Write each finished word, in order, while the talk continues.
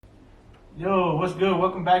Yo, what's good?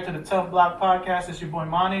 Welcome back to the Tough Block Podcast. It's your boy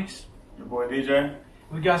Monix. Your boy DJ.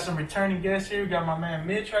 We got some returning guests here. We got my man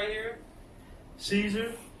Mitch right here,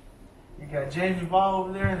 Caesar. We got James Ball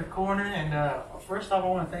over there in the corner. And first off, I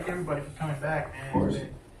want to thank everybody for coming back, man. Of course. It's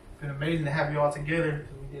been amazing to have you all together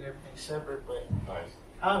because we did everything separate. But Nice.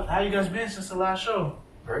 how you guys been since the last show?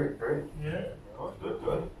 Great. Yeah.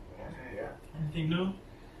 Good. Yeah. Anything new?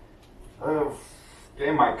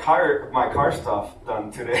 Getting my car stuff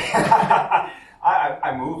done today.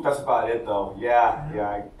 I moved. That's about it, though.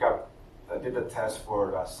 Yeah. I did the test for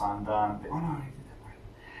the Sandan. Oh no, I did that right.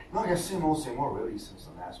 No, I guess same old really since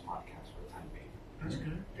the last podcast for the time being. That's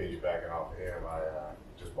good. Piggybacking off of him, I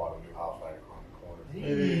just bought a new house right across the corner.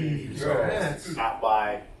 Hey, So not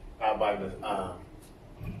by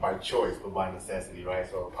by choice, but by necessity, right?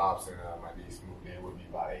 So Pops and my niece moved in with me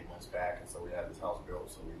about 8 months back, and so we had this house built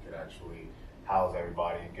so we could actually house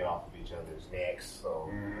everybody and get off of each other's necks. So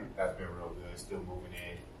that's been real good. Still moving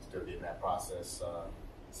in, still getting that process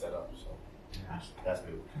set up. So that's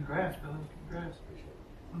good. Congrats, brother. Congrats. Appreciate it.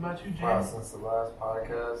 What about you, Wow, James? since the last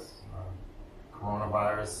podcast,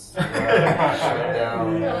 coronavirus shut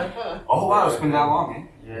down. Oh wow, it's been that long,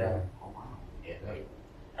 eh? Yeah. Oh wow. Yeah.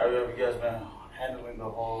 How have you guys been handling the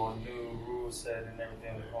whole new rule set and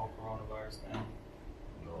everything with the whole coronavirus thing?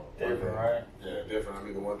 Different, right? Yeah, different. I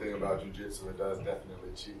mean, the one thing about jiu-jitsu, it does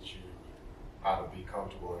definitely teach you how to be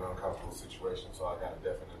comfortable in uncomfortable situations. So I gotta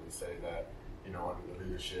definitely say that, under the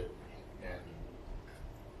leadership and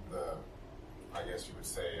the, I guess you would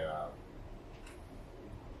say,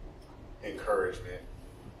 encouragement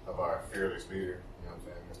of our fearless leader,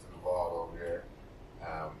 Mr. Naval over there,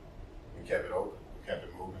 we kept it open, we kept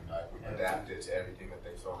it moving, like we adapted to everything that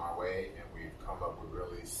they throw my way, and we've come up with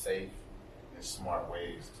really safe and smart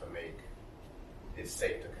ways to make it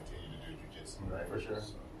safe to continue to do jiu-jitsu, right? For sure.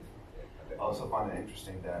 So, I also find it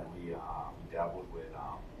interesting that we dabbled with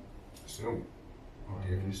Zoom.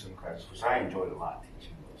 We did Zoom classes, which I enjoyed a lot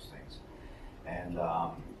teaching those things. And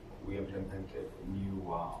we implemented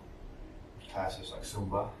new classes like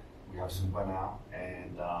Zumba. We have Zumba now.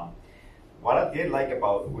 And what I did like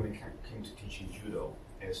about when it came to teaching judo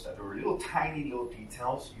is that there were tiny little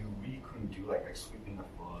details you really couldn't do, like sweeping the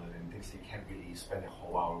foot and things that you can't really spend a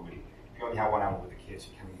whole hour with. If you only have 1 hour with the kids,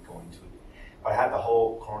 you can't really go into it. But I had the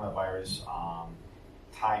whole coronavirus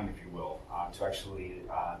time, if you will, to actually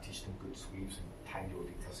teach them good sweeps and tiny little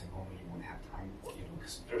details and normally you wouldn't have time for,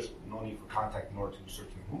 because there's no need for contact in order to do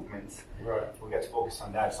certain movements. Right. We got to focus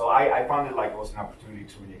on that. So I found it like it was an opportunity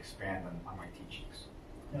to really expand on my teachings.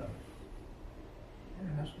 Yeah,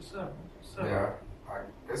 that's what's up. That's what's up. Yeah,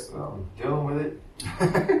 I guess dealing with it,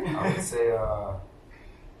 I would say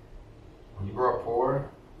when you grow up poor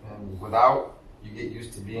and without, you get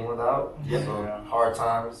used to being without. Yeah. So hard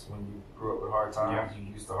times, when you grew up with hard times,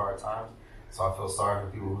 you used to hard times. So I feel sorry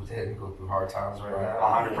for people who didn't go through hard times right now.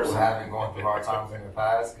 100%. Who haven't gone through hard times in the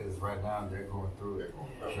past, because right now they're going through it.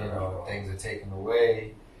 Things are taken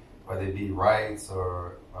away, whether it be rights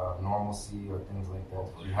or normalcy or things like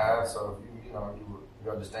that you have. So if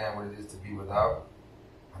you understand what it is to be without,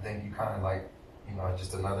 I think you kind of like, it's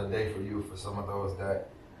just another day for you. For some of those that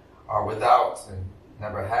are without and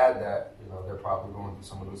never had that, they're probably going through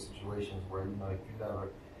some of those situations where, if you never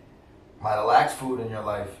might have lacked food in your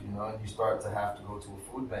life, and you start to have to go to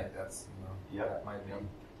a food bank, that's, that might be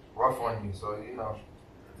rough on you. So, in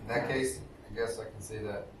that case, I guess I can say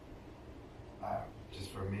that just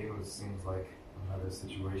for me, it seems like another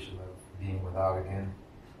situation of being without again.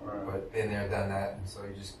 Right. But been there, done that, and so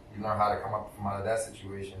you learn how to come up from out of that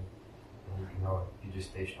situation, and you just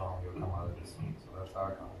stay strong, you'll come out of this. So that's how I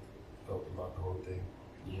kind of felt about the whole thing.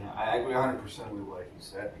 Yeah, I agree 100% with what you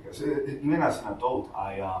said, because even as an adult,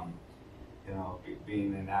 I,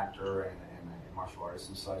 being an actor and a martial artist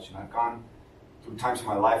and such, and I've gone through times in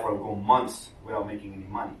my life where I would go months without making any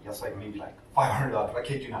money, just like maybe like $500, I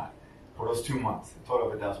kid you not, for those 2 months, a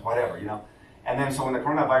total of $1,000, whatever, And then so when the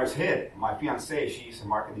coronavirus hit, my fiance, she's a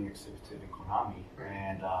marketing executive in Konami,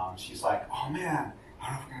 and she's like, oh man, I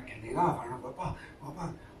don't know if we're gonna get laid off, I don't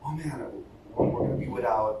know, oh man, we're gonna be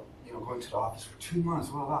without, going to the office for 2 months,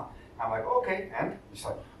 blah, blah. I'm like, okay, and she's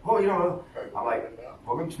like, oh, I'm like,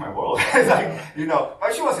 welcome to my world. It's like,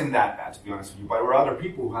 but she wasn't that bad, to be honest with you. But there were other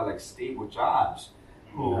people who had like stable jobs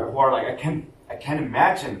who are like, I can't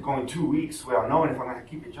imagine going 2 weeks without knowing if I'm gonna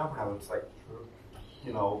keep a job or not. It's like,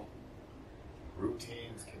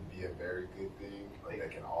 routines can be a very good thing, but they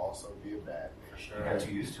can also be a bad thing. For sure. you got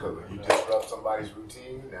too used to it. When you disrupt somebody's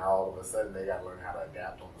routine, now all of a sudden they got to learn how to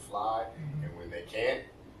adapt on the fly, and when they can't,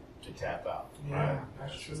 you tap out. Yeah, right?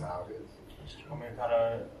 that's That's true. just how it is. I mean, it kind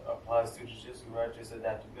of applies to jiu-jitsu, right? Just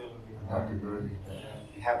adaptability. Adaptability.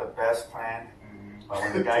 You have the best plan, but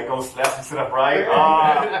when the guy goes left instead of right,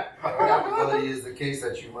 Adaptability is the case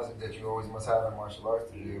that you always must have in martial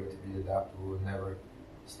arts to be able to be adaptable and never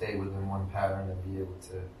stay within one pattern and be able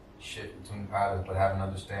to shift between patterns, but have an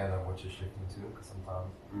understanding of what you're shifting to. Because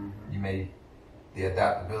sometimes the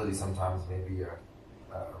adaptability sometimes may be a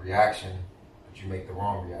reaction, but you make the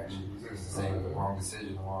wrong reaction. It's the same with the wrong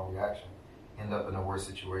decision, the wrong reaction. End up in a worse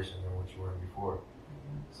situation than what you were in before.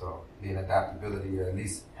 So being adaptability, or at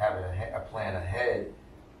least having a plan ahead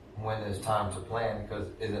when there's time to plan, because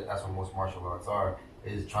that's what most martial arts are,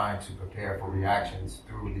 is trying to prepare for reactions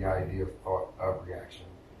through the idea of thought of reaction.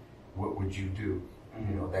 What would you do?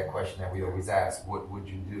 You know, that question that we always ask, what would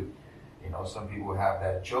you do? You know, some people have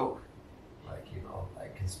that joke, like, you know,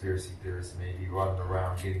 like conspiracy theorists maybe running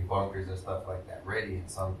around getting bunkers and stuff like that ready, and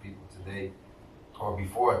some people today or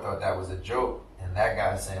before thought that was a joke, and that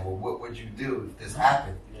guy's saying, well, what would you do if this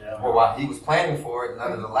happened? Yeah. Well, while he was planning for it,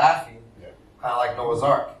 none of the laughing, kind of like Noah's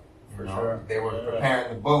Ark. For sure. They were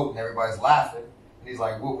preparing the boat, and everybody's laughing, and he's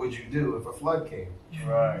like, what would you do if a flood came?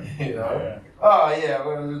 Right. You know? Yeah. Oh, yeah,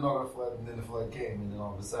 well, there's not going to flood, and then the flood came, and then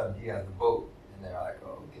all of a sudden, he has the boat, and they're like,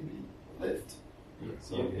 oh, give me a lift.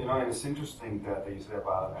 So, you know, and it's interesting that you said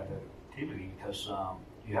about adaptability because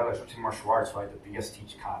you have like martial arts, right? That they just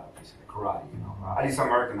teach kata, basically karate. You know, at least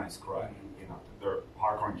Americanized karate. You know, they're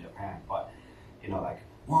hardcore in Japan, but you know, like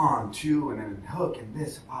 1, 2, and then hook and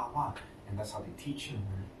this, blah blah, and that's how they teach it.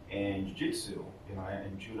 And jiu-jitsu, you know,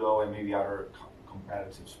 and judo, and maybe other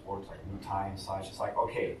competitive sports like Muay Thai and such. It's like,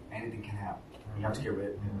 okay, anything can happen. You have to get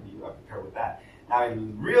ready. You have to prepare with that. Now,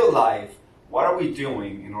 in real life, what are we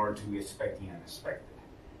doing in order to expect the unexpected?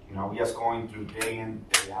 You know, we're just going through day in,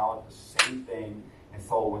 day out, the same thing. And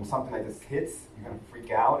so when something like this hits, you're going to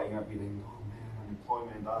freak out and you're going to be like, oh man,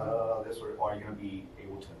 unemployment, this, or you're going to be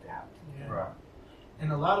able to adapt. Yeah. Right.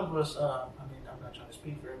 And a lot of us, I mean, I'm not trying to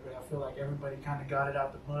speak for everybody, I feel like everybody kind of got it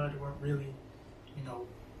out the mud, weren't really, you know,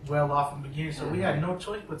 well off in the beginning, so we had no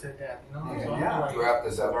choice but to adapt, you know? So I feel like, You have to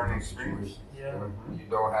learn learning experience. situation. Yeah. When you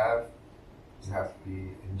don't have, you have to be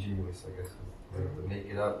ingenious, I guess. You have to make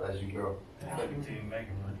it up as you go. Fake it till you make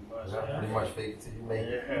it, pretty much. Yeah, pretty much fake it till you make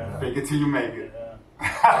it. Yeah. Fake it till you make it. I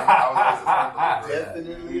was always a firm believer in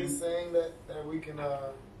Definitely a saying that we can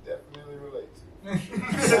definitely relate to.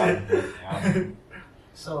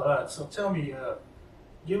 So tell me,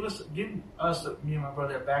 give us, me and my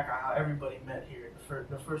brother, a background how everybody met here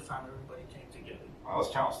the first time everybody came together. Well, it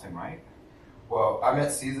was Charleston, right? Well, I met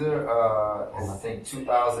Caesar in I think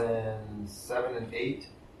 2007 and 8,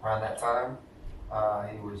 around that time.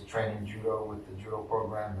 He was training judo with the judo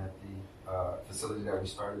program at the facility that we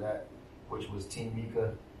started at, which was Team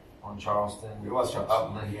Mika on Charleston. It was Charleston.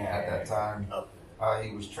 Upland at that time.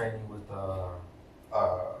 He was training with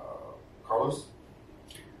Carlos.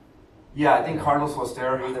 Yeah, I think Carlos was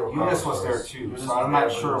there. Eunice was there Carlos. too. Eunice So I'm was there, not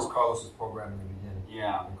but sure. It was Carlos's program in the beginning.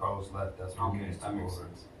 Yeah, When Carlos left, that's when Okay, Eunice that took makes over.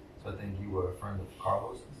 sense. So I think you were a friend of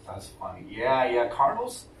Carlos. That's funny. Yeah,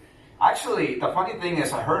 Carlos. Actually, the funny thing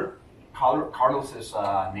is, I heard Carlos's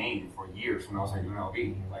name for years when I was at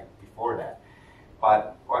UNLV, like before that.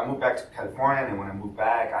 But when I moved back to California, and when I moved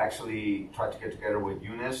back, I actually tried to get together with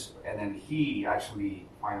Eunice, and then he actually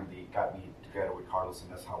finally got me together with Carlos,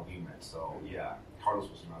 and that's how we met. So yeah, Carlos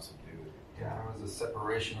was an awesome dude. Yeah, Yeah. there was a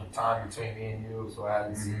separation of time between me and you, so I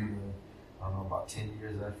hadn't seen you in, I don't know, about 10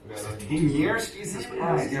 years after that. 10 years? Jesus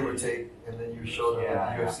Christ. Give or take, and then you showed up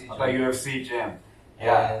at the UFC. I thought UFC gym.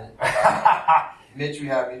 Yeah. Yeah. We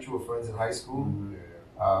had mutual friends in high school.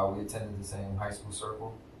 Mhm. We attended the same high school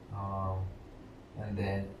circle. And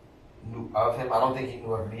then knew of him. I don't think he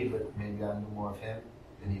knew of me, but maybe I knew more of him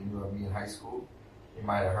than he knew of me in high school. He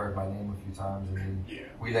might have heard my name a few times, and then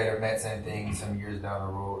we later met, same thing, some years down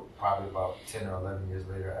the road, probably about 10 or 11 years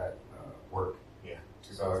later at work. Yeah.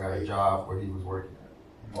 So I got a job where he was working at.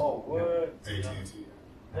 Oh, what? AT&T.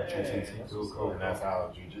 Cool. And that's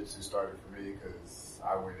how jiu-jitsu started for me, because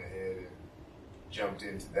I went ahead and jumped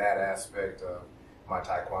into that aspect of my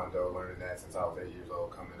taekwondo, learning that since I was 8 years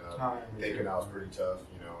old, coming up, thinking I was pretty tough,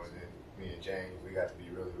 you know. And then me and James, we got to be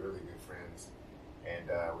really, really good friends. And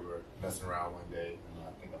we were messing around one day, and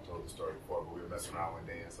I think I've told the story before, but we were messing around one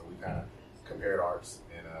day, and so we kind of compared arts,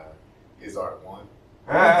 and his art won.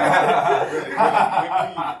 Really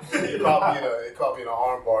quickly. It caught me in an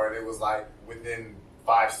arm bar, and it was like within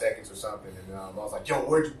 5 seconds or something. And I was like, "Yo,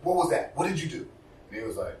 what was that? What did you do?" And he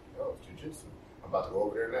was like, "Oh, it's jiu-jitsu. I'm about to go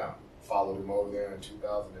over there now." Followed him over there in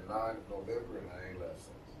 2009 November, and I ain't left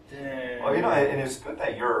since. Damn. Well, and it's good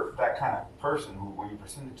that you're that kind of person who, when you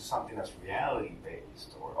present it to something that's reality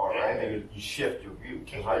based, or right, then you shift your view.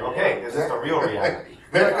 It's like, okay, this is the real reality.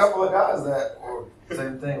 There are a couple of guys that were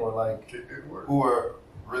same thing, were like who were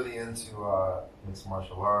really into mixed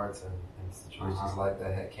martial arts and situations like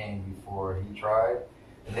that had came before he tried,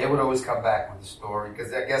 and they would always come back with the story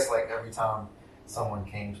because I guess like every time someone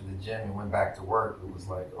came to the gym and went back to work, it was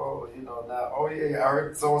like, oh, now, oh yeah, I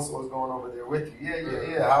heard so and so was going over there with you.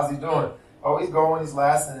 Yeah. How's he doing? Oh, he's going, he's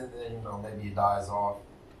lasting, and then maybe he dies off,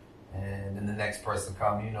 and then the next person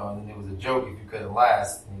come, and then it was a joke if you couldn't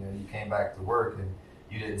last. You came back to work and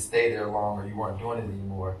you didn't stay there long, or you weren't doing it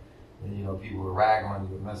anymore. And people would rag on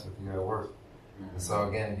you and mess with you at work. Mm-hmm. And so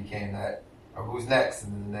again, it became that. Who's next?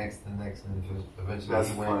 And then the next, and eventually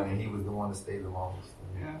he went, and he was the one that stayed the longest.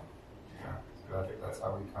 Yeah. That's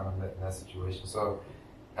how we kind of met in that situation. So,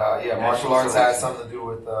 martial arts had something to do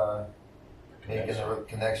with making a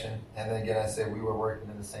connection. And then again, I said we were working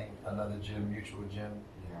in another gym, mutual gym,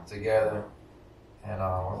 together. And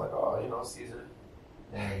I was like, oh, Caesar.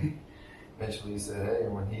 And eventually he said, hey,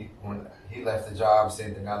 when he left the job,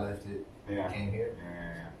 same thing, I left it, came here.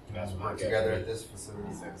 That's worked together at this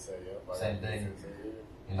facility. Same thing.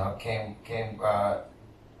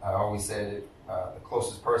 I always said it. The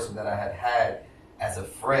closest person that I had as a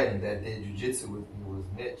friend that did jiu-jitsu with me was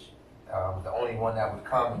Mitch. The only one that would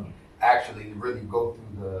come and actually really go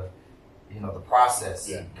through the process.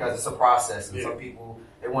 Yeah. Because it's a process, and some people,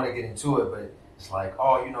 they want to get into it, but it's like,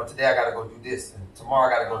 today I got to go do this, and tomorrow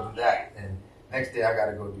I got to go do that, and next day I got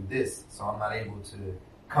to go do this. So I'm not able to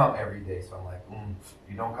come every day. So I'm like, if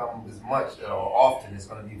you don't come as much or often, it's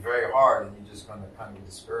going to be very hard, and you're just going to kind of get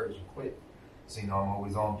discouraged and quit. So, I'm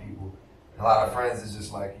always on people. A lot of friends is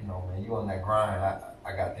just like, man, you on that grind.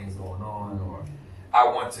 I got things going on, or I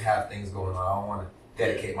want to have things going on. I don't want to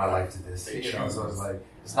dedicate my life to this. So it's like,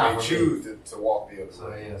 it's not they choose to walk the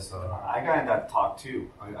other way. I got in that talk too.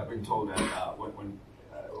 I've been told that when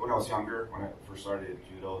I was younger, when I first started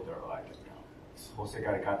judo, they were like, Jose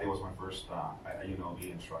Caricate was my first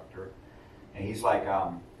UNLV instructor, and he's like,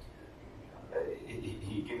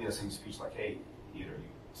 he gave me the same speech like, hey, either you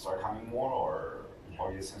start coming more or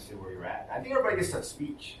you essentially where you're at. I think everybody gets that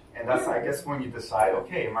speech, and that's I guess when you decide,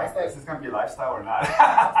 okay, is this gonna be a lifestyle or not? It's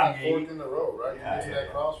like fork in the road, right? You get to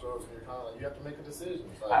that crossroads, and you're kind of like, you have to make a decision.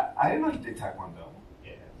 I didn't know you did Taekwondo.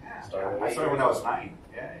 Yeah. I started when I was 9.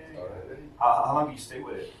 Yeah. How long did you stay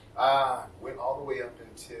with it? Went all the way up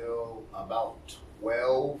until about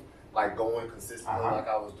 12, like going consistently like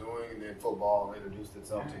I was doing, and then football introduced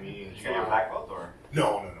itself to me. Did you get your black belt or?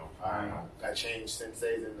 No. I changed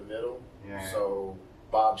senseis in the middle. Yeah. So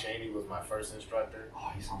Bob Cheney was my first instructor.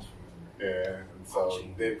 Oh, he sounds familiar. Yeah, and so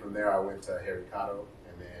then from there I went to Harry Cotto,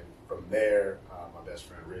 and then from there my best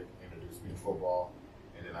friend Rick introduced me to football,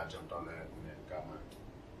 and then I jumped on that and then got my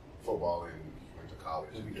football and went to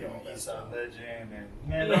college. Eastside legend, and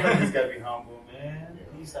man, you just gotta be humble, man.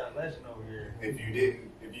 Eastside legend over here. If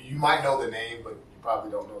you might know the name, but you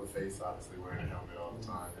probably don't know the face. Obviously, wearing a helmet all the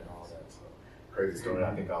time and all that. So crazy story.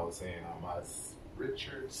 I think I was saying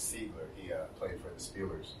Richard Siegler. He played for the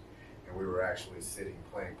Steelers, and we were actually sitting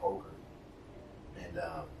playing poker, and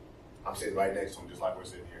I'm sitting right next to him, just like we're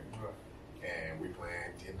sitting here, and we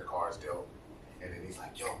playing, getting the cards dealt, and then he's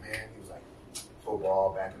like, "Yo, man," he was like,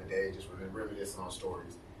 "Football back in the day, just reminiscing on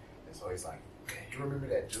stories," and so he's like, "Man, you remember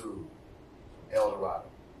that dude, El Dorado,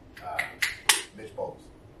 Mitch Bowles,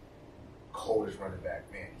 coldest running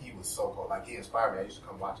back, man, he was so cold. Like, he inspired me. I used to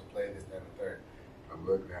come watch him play this, that, and the third." I'm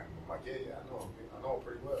looking at him. I'm like, yeah, I know him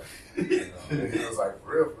pretty well. And he was like, for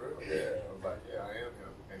real? Yeah. I was like, yeah, I am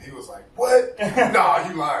him. And he was like, what? Nah,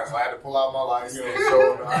 you lying. So I had to pull out my license and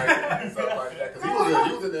show him and stuff like that. Because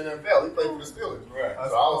he was in the NFL. He played for the Steelers. Right.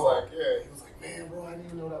 So I was like, yeah. He was like, man, bro, I didn't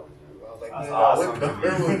even know that was you. I was like, man, awesome.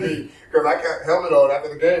 With me. Because I got helmet on after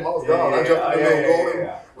the game. I was gone. I jumped in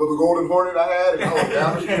the little golden hornet I had, and I was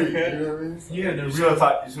down the street. You know what I mean? Yeah, you should have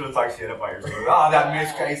talked shit about yourself. That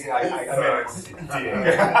Mitch crazy. I You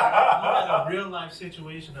had a real life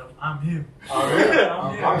situation of I'm him.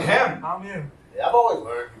 I'm him. Yeah, I've always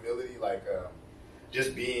learned humility, like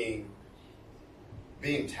just being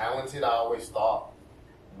talented. I always thought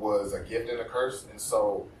was a gift and a curse, and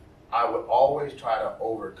so I would always try to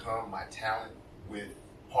overcome my talent with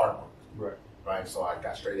hard work. Right. So I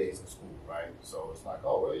got straight A's in school. Right. So it's like,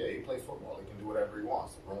 oh well, yeah, he plays football. He can do whatever he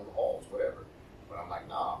wants, roam the halls, whatever. But I'm like,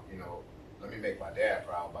 nah, let me make my dad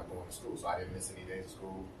proud by going to school. So I didn't miss any days of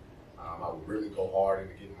school. I would really go hard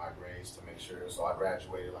into getting my grades to make sure. So I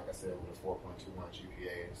graduated, like I said, with a 4.21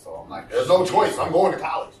 GPA. So I'm like, there's no choice. I'm going to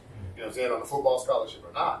college. You know what I'm saying? On a football scholarship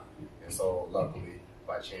or not. And so luckily,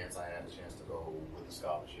 by chance I had a chance to go with a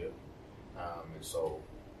scholarship. And so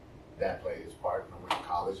that played its part. And I went to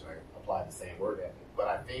college and I applied the same work ethic. But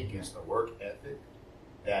I think it's the work ethic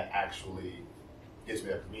that actually gets me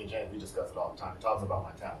there. Because me and James, we discuss it all the time. He talks about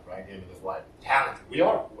my talent, right? Him and his wife. Talented. We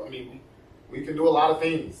are. I mean, we can do a lot of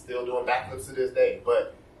things, still doing backflips to this day.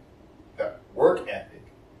 But the work ethic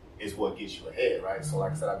is what gets you ahead, right? So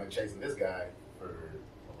like I said, I've been chasing this guy for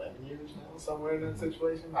 11 years now, somewhere in that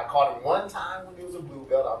situation. I caught him one time when he was a blue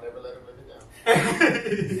belt. I'll never let him live it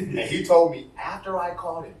down. And he told me after I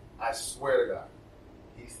caught him, I swear to God,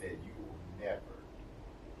 he said, "You will never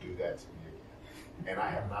do that to me again." And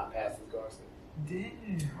I have not passed his guard since.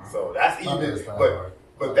 Damn. So that's even,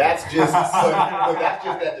 but that's just, but that's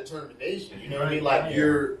just that determination. You know what I mean? Like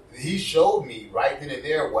he showed me right then and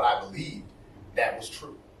there what I believed that was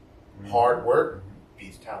true. Hard work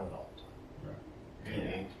beats talent all the time.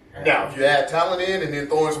 Mm-hmm. Now, if you add talent in and then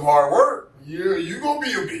throw in some hard work, you're gonna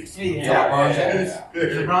be a beast. LeBron James.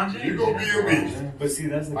 You're gonna be a beast. But see,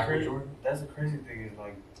 that's the crazy thing is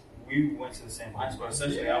like we went to the same high school.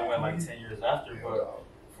 Essentially, I went like 10 years after. But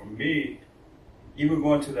for me, even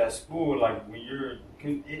going to that school, like when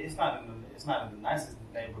it's not in the nicest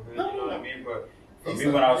neighborhood. You know what I mean? But for me,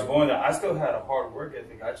 when I was going there, I still had a hard work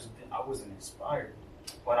ethic. I wasn't inspired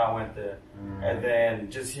when I went there. And then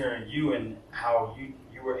just hearing you and how you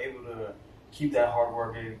were able to keep that hard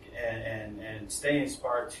work and stay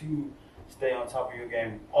inspired to stay on top of your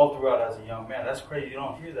game all throughout as a young man. That's crazy. You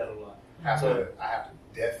don't hear that a lot. I have to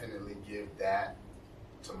definitely give that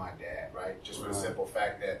to my dad, right? Just for the simple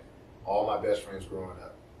fact that all my best friends growing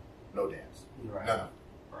up, no dads. Right. None of them.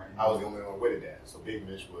 Right. I was the only one with a dad. So Big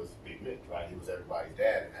Mitch was Big Mitch, right? He was everybody's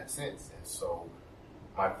dad in that sense. And so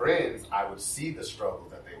my friends, I would see the struggles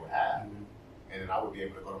that they would have. And then I would be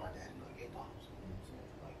able to go to my dad and be like, "Hey, Pops,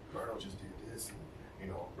 like, Berto just did this.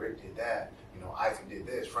 And, Rick did that. Isaac did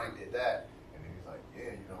this. Frank did that." And then he's like,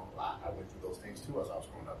 "Yeah, I went through those things too as I was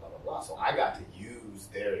growing up, blah, blah, blah." So I got to use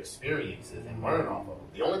their experiences and learn off of them.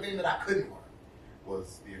 The only thing that I couldn't learn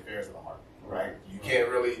was the affairs of the heart, right? You can't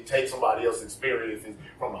really take somebody else's experiences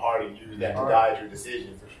from the heart and use that to guide your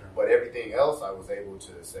decisions. But everything else, I was able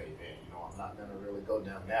to say, "Man, I'm not going to really go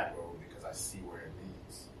down that road because I see where it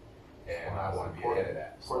leads. And I want to be ahead of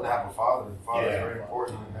that." It's important to have a father. The father is very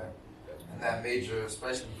important in that. And that major,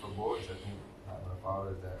 especially for boys, I think having a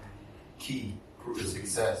father is that key to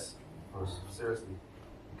success. Seriously.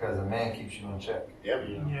 Because a man keeps you in check. Yeah.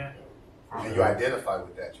 And you identify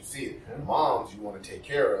with that. You see it. Yeah. Moms, you want to take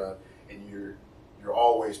care of, and you're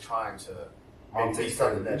always trying to be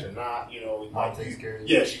something that you're not. Mom takes care of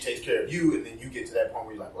you. Yeah, she takes care of you, and then you get to that point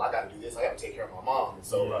where you're like, "Well, I got to do this. I got to take care of my mom." And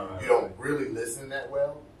so you don't really listen that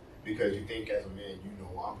well because you think as a man,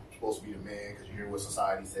 I'm supposed to be the man because you hear what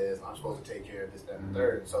society says. I'm supposed to take care of this, that, and the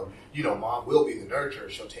third. And so, mom will be the nurturer.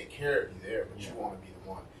 She'll take care of you there, but you want to be the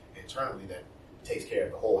one internally that takes care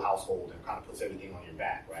of the whole household and kind of puts everything on your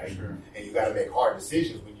back, right? Sure. And you got to make hard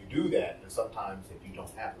decisions when you do that. And sometimes if you don't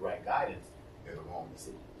have the right guidance, they're the wrong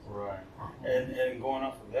decisions. Right. And going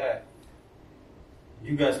off of that,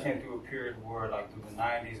 you guys came through a period where, like, through the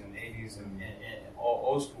 90s and 80s and all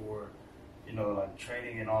old school, where, like,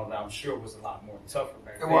 training and all that, I'm sure it was a lot more tougher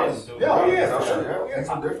back then. It was. I'm sure. Things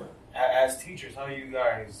are different. As teachers, how are you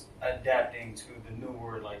guys adapting to the new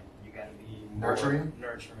word, like, you got to be nurturing?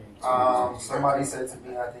 Somebody said to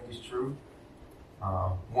me, I think it's true.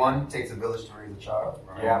 One, takes a village to raise a child.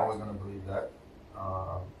 Right? I'm always going to believe that.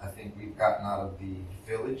 I think we've gotten out of the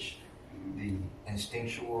village, the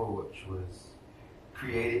instinctual, which was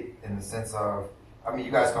created in the sense of,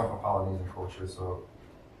 you guys come from Polynesian culture, so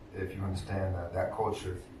if you understand that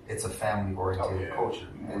culture, it's a family-oriented culture.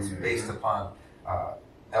 It's based upon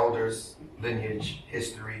elders, lineage,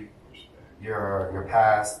 history, your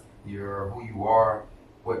past, who you are,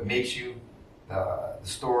 what makes you, the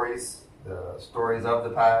stories of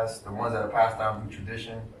the past, the ones that are passed down through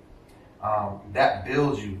tradition. That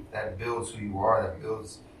builds you, that builds who you are, that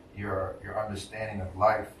builds your understanding of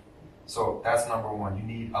life. So that's number one. You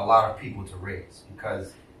need a lot of people to raise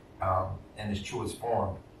because in its truest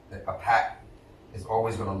form, a pack is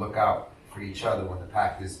always going to look out for each other when the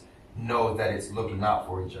pack knows that it's looking out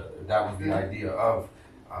for each other. That was the idea of,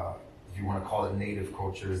 if you want to call it native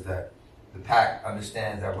culture, is that the pack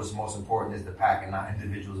understands that what's most important is the pack and not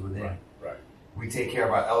individuals within. Right. We take care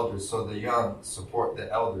of our elders, so the young support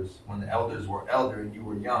the elders. When the elders were elder and you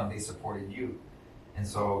were young, they supported you. And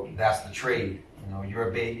so that's the trade. You're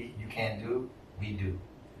a baby, you can't do, we do.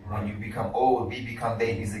 When you become old, we become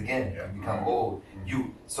babies again. You become old.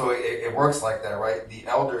 So it works like that, right? The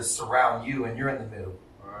elders surround you and you're in the middle.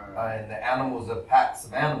 And the animals are packs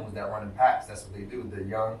of animals that run in packs. That's what they do. The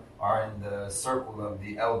young are in the circle of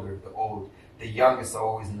the elder, the old. The youngest are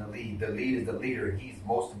always in the lead. The lead is the leader, and he's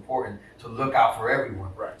most important to look out for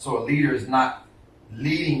everyone. Right. So a leader is not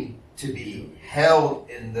leading to be held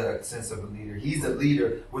in the sense of a leader. He's a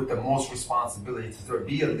leader with the most responsibility. To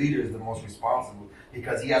be a leader is the most responsible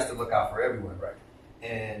because he has to look out for everyone. Right.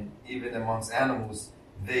 And even amongst animals,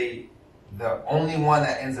 the only one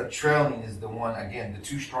that ends up trailing is the one, again, the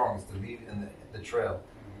two strongest, the lead and the trail.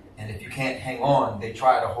 And if you can't hang on, they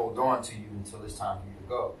try to hold on to you until it's time for you to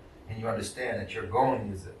go. And you understand that your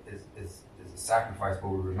going is a sacrifice, but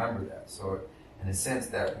we remember that. So in a sense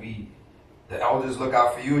that the elders look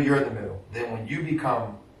out for you, you're in the middle. Then when you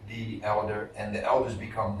become the elder and the elders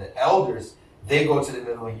become the elders, they go to the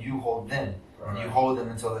middle and you hold them. And you hold them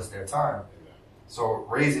until it's their time. So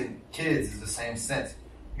raising kids is the same sense.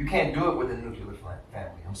 You can't do it with a nuclear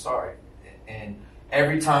family. I'm sorry. And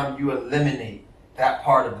every time you eliminate that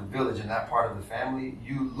part of the village and that part of the family,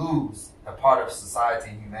 you lose a part of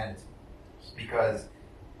society and humanity. Because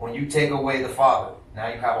when you take away the father, now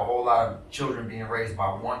you have a whole lot of children being raised by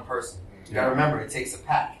one person. You got to remember, it takes a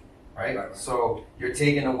pack, right? So you're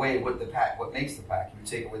taking away what makes the pack. You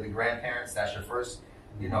take away the grandparents. That's your first,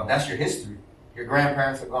 that's your history. Your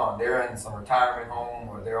grandparents are gone. They're in some retirement home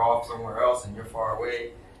or they're off somewhere else and you're far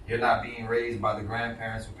away. You're not being raised by the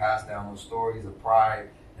grandparents who passed down those stories of pride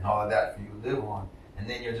and all of that for you to live on. And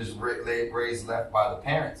then you're just raised left by the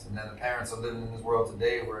parents. And then the parents are living in this world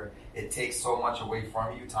today where it takes so much away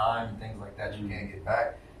from you, time and things like that you can't get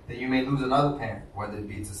back. Then you may lose another parent, whether it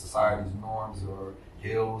be to society's norms or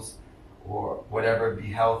ills or whatever it be,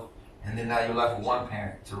 health. And then now you're left with one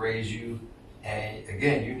parent to raise you. And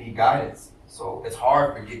again, you need guidance. So it's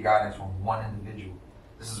hard to get guidance from one individual.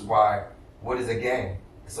 This is why, what is a gang?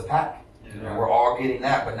 It's a pack. Yeah. We're all getting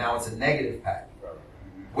that, but now it's a negative pack.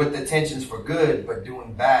 With intentions for good, but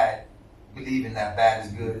doing bad, believing that bad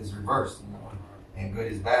is good is reversed, and good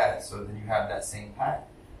is bad. So then you have that same pack.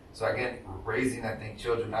 So again, raising, I think,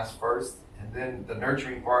 children, that's first. And then the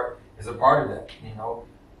nurturing part is a part of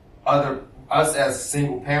that. Us as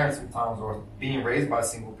single parents sometimes, or being raised by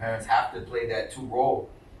single parents, have to play that two role.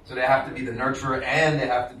 So they have to be the nurturer and they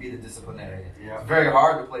have to be the disciplinarian. Yeah. It's very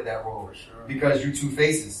hard to play that role because you're two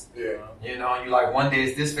faces. Yeah. You're like, one day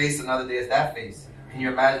it's this face, another day it's that face. Can you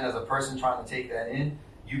imagine as a person trying to take that in?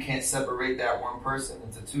 You can't separate that one person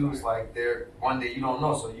into two. It's like one day you don't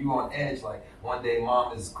know, so you on edge. Like one day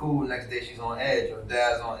mom is cool, next day she's on edge, or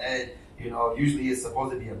dad's on edge. Usually it's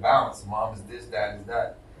supposed to be a balance. Mom is this, dad is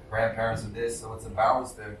that, grandparents are this, so it's a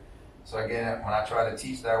balance there. So again, when I try to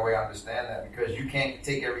teach that way, I understand that because you can't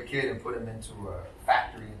take every kid and put them into a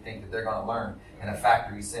factory and think that they're going to learn in a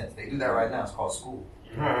factory sense. They do that right now. It's called school.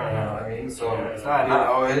 You know what I mean? So it's not,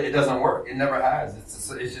 it doesn't work. It never has. It's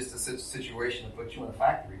just a situation to put you in a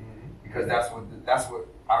factory because that's what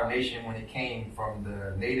our nation, when it came from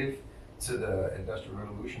the native to the industrial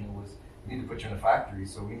revolution, it was, we need to put you in a factory.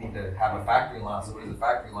 So we need to have a factory line. So what is a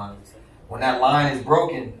factory line? When that line is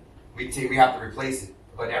broken, we have to replace it.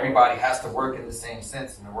 But everybody has to work in the same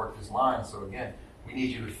sense and to work this line. So again, we need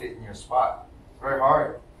you to fit in your spot. It's very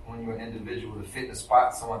hard when you're an individual to fit in a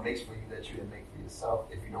spot someone makes for you that you didn't make for yourself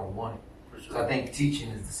if you don't want it. Sure. So I think teaching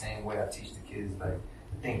is the same way I teach the kids, like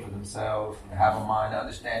to think for themselves, to have a mind, to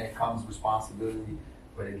understand it comes responsibility,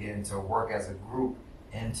 but again, to work as a group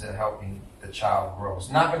into helping the child grow.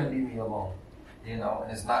 It's not going to be me alone,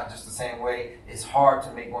 and it's not just the same way. It's hard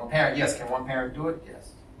to make one parent. Yes, can one parent do it?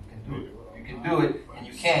 Yes, you can do it. You can do it, and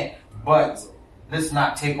you can't, but let's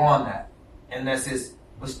not take on that unless it's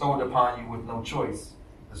bestowed upon you with no choice.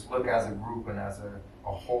 Let's look as a group and as a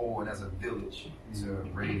whole and as a village to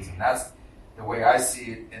raise. And that's the way I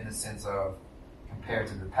see it in the sense of compared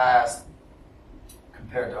to the past,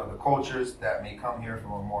 compared to other cultures that may come here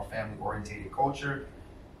from a more family-orientated culture,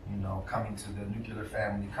 coming to the nuclear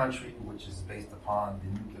family country, which is based upon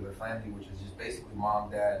the nuclear family, which is just basically mom,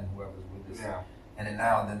 dad, and whoever's with us. Yeah. And then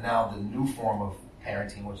now the new form of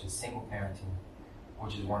parenting, which is single parenting,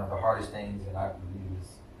 which is one of the hardest things that I believe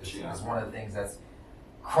is one of the things that's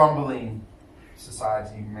crumbling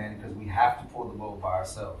society and humanity because we have to pull the load by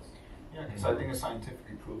ourselves. Yeah, because I think it's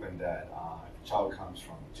scientifically proven that if a child comes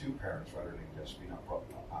from two parents rather than just being brought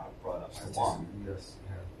up by one,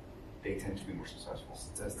 they tend to be more successful.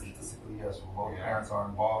 Statistically, yes. When both parents are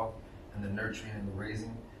involved in the nurturing and the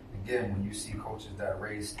raising. Again, when you see coaches that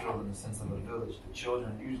raise still in the sense of a village, the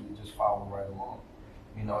children usually just follow right along.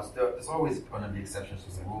 It's always going to be exceptions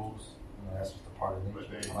to the rules. That's just a part of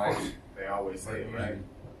nature. They always say, right?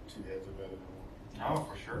 Two heads are better than one. No,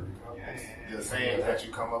 for sure. The sayings that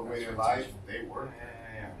you come up with in life, they work.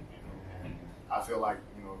 I feel like,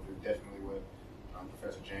 know, definitely what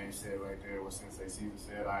Professor James said right there, what Sensei Caesar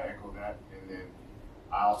said. I echo that. And then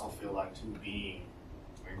I also feel like, too,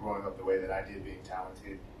 growing up the way that I did, being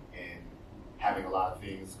talented and having a lot of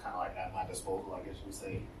things kind of like at my disposal, I guess you would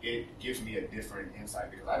say, it gives me a different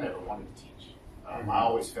insight because I never wanted to teach. I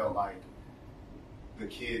always felt like the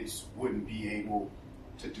kids wouldn't be able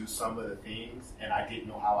to do some of the things, and I didn't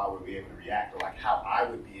know how I would be able to react, or like how I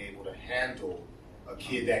would be able to handle a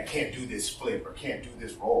kid that can't do this flip or can't do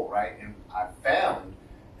this roll, right? And I found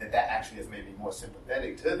that actually has made me more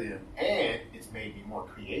sympathetic to them, and it's made me more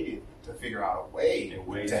creative to figure out a way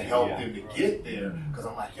to help them to get there. Because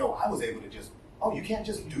I'm like, yo, I was able to just, you can't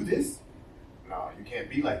just do this? No, you can't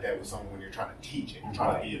be like that with someone when you're trying to teach and you're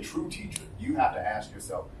trying to be a true teacher. You have to ask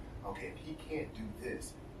yourself, okay, if he can't do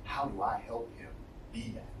this, how do I help him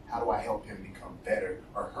be that? How do I help him become better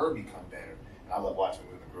or her become better? And I love watching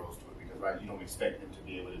when the girls do it because, right, you don't expect them to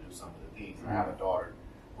be able to do some of the things. I have a daughter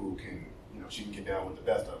who can, she can get down with the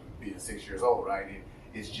best of them being 6 years old, right? And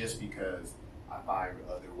it's just because I find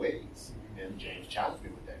other ways. And James challenged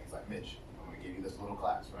me with that. He's like, Mitch, I'm going to give you this little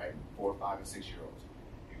class, right? 4, 5, and 6 year olds.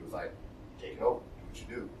 He was like, take it over, do what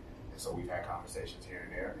you do. And so we've had conversations here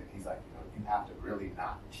and there. And he's like, you have to really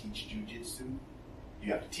not teach jujitsu.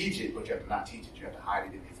 You have to teach it, but you have to not teach it. You have to hide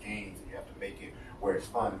it in these games, and you have to make it where it's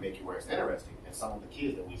fun and make it where it's interesting. And some of the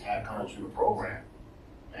kids that we've had come through the program,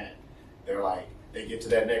 man, they're like, they get to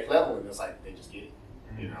that next level, and it's like, they just get it.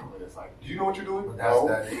 And it's like, do you know what you're doing? But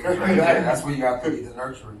that's where you have to be the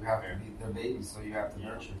nurturer. You have to be their baby, so you have to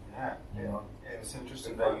nurture. Yeah. And it's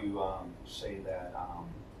interesting that you say that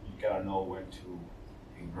you gotta know when to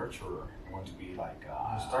be nurturer and when to be like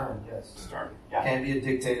stern. Yes. Stern. Yeah. You can't be a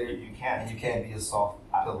dictator. You can't. And you can't be a soft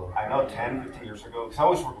pillow. I know 10, 15 years ago, because I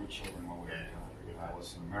always worked with children when we were young. I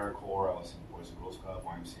was in AmeriCorps, I was in Boys and Girls Club,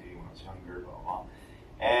 YMCA when I was younger, blah, blah, blah.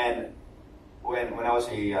 And when I was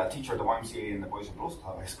a teacher at the YMCA and the Boys and Girls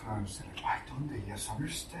Club, I just couldn't understand, like, why don't they just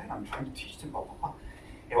understand? I'm trying to teach them, blah, blah, blah.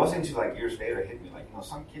 It wasn't until like years later it hit me, like,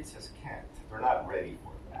 some kids just can't. They're not ready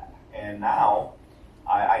for that. And now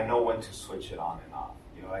I know when to switch it on and off.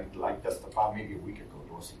 Like that's about maybe a week ago,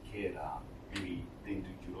 there was a kid, maybe didn't do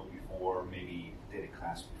judo before, maybe did a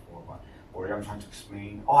class before, but where I'm trying to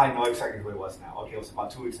explain, I know exactly who it was now. Okay, it was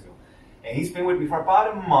about 2 weeks ago. And he's been with me for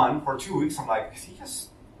about a month, for 2 weeks. I'm like, is he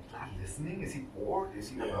just not listening? Is he bored? Is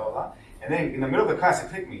he blah, blah, blah? And then in the middle of the class, it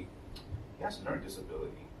clicked me. He has a learning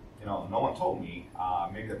disability. No one told me.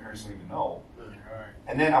 Maybe the parents don't even know.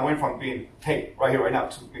 And then I went from being, hey, right here, right now,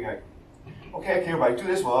 to being like, okay, everybody, do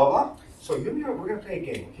this, blah, blah, blah. So we're going to play a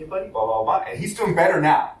game, okay, buddy? Blah, blah, blah. And he's doing better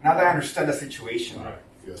now that I understand the situation. Right.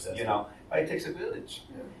 But it takes a village.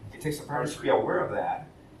 Yeah. It takes the parents to be aware of that,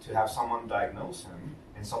 to have someone diagnose him,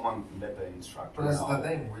 and someone let the instructor know. But that's the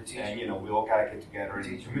thing. We're teaching. And, we all got to get together,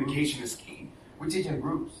 and communication is key. We're teaching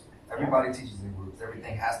groups. Everybody teaches in groups.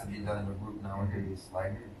 Everything has to be done in a group nowadays.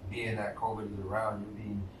 Like, being that COVID is around, you're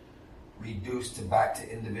being reduced back to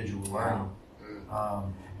individual learning.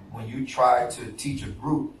 When you try to teach a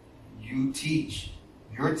group, you're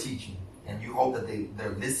teaching, and you hope that they're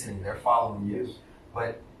listening, they're following you. Yes.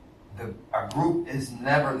 But a group is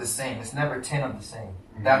never the same. It's never 10 of the same.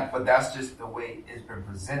 But that's just the way it's been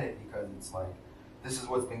presented, because it's like, this is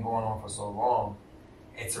what's been going on for so long.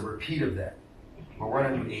 It's a repeat of that. But we're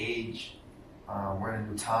in a new age. We're in a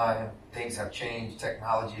new time. Things have changed.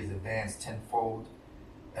 Technology has advanced tenfold.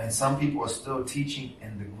 And some people are still teaching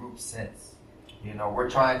in the group sense. We're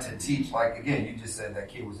trying to teach, like, again, you just said that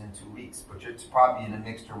kid was in 2 weeks, but you're probably in a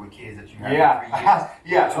mixture with kids that you have in 3 years.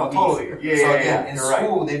 Yeah, totally. So again, in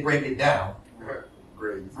school, they break it down.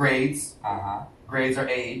 Grades. Grades are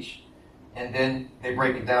age. And then they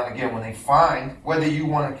break it down again when they find whether you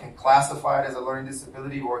want to classify it as a learning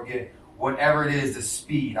disability or, again, whatever it is, the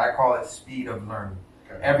speed. I call it speed of learning.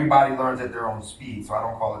 Okay. Everybody learns at their own speed, so I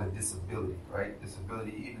don't call it a disability, right?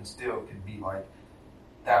 Disability even still could be like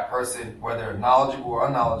that person, whether knowledgeable or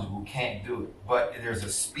unknowledgeable, can't do it. But there's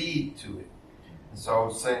a speed to it. And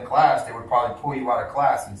so, say in class, they would probably pull you out of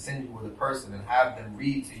class and send you with a person and have them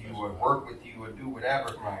read to you or work with you or do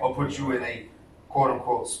whatever, or put you in a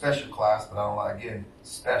quote-unquote special class, but I don't like, again,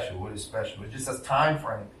 special. What is special? It's just a time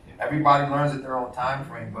frame. Everybody learns at their own time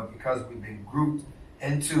frame, but because we've been grouped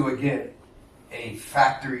into, again, a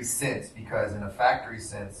factory sense, because in a factory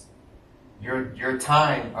sense, your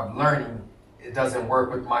time of learning, it doesn't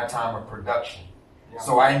work with my time of production. Yeah.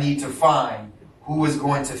 So I need to find who is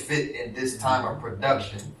going to fit in this time of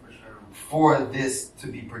production for this to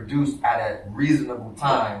be produced at a reasonable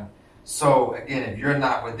time. So again, if you're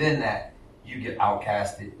not within that, you get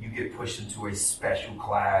outcasted, you get pushed into a special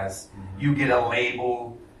class, you get a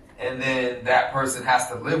label, and then that person has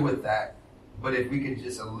to live with that. But if we could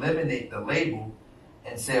just eliminate the label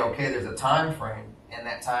and say, okay, there's a time frame, and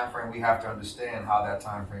that time frame, we have to understand how that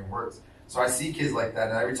time frame works. So I see kids like that,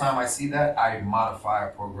 and every time I see that, I modify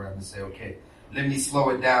a program and say, okay, let me slow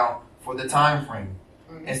it down for the time frame.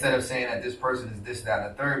 Instead of saying that this person is this, that,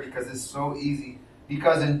 and the third, because it's so easy.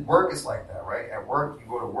 Because in work, it's like that, right? At work, you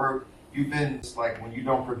go to work, it's like when you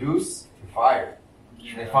don't produce, you're fired.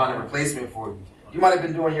 They find a replacement for you. You might have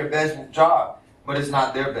been doing your best job, but it's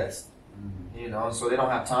not their best. You know, and so they don't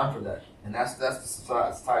have time for that. And that's the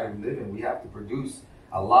society we live in. We have to produce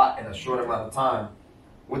a lot in a short amount of time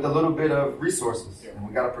with a little bit of resources. And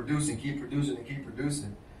we got to produce and keep producing and keep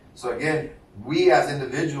producing. So again, we as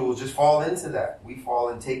individuals just fall into that. We fall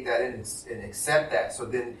and take that in and accept that. So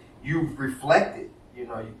then you reflect it. You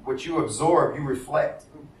know, what you absorb, you reflect.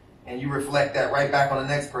 And you reflect that right back on the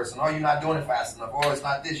next person. Oh, you're not doing it fast enough. Oh, it's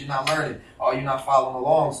not this. You're not learning. Oh, you're not following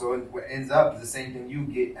along. So what ends up is the same thing you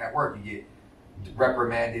get at work. You get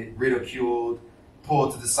reprimanded, ridiculed,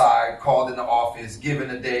 pulled to the side, called in the office,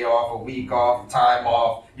 given a day off, a week off, time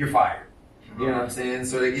off. You're fired. You know what I'm saying?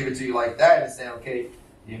 So they give it to you like that and say, okay,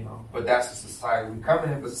 you know. But that's the society we come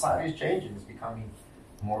in. But society is changing. It's becoming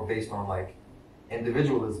more based on like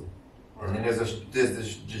individualism. And then there's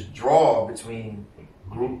this just draw between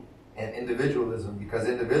group and individualism, because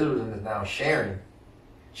individualism is now sharing.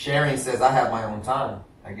 Sharing says I have my own time.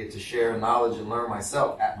 I get to share knowledge and learn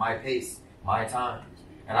myself at my pace, my time.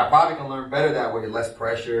 And I probably can learn better that way, less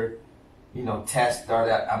pressure, you know, tests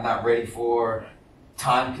that I'm not ready for,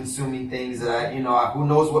 time-consuming things that who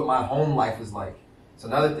knows what my home life is like. It's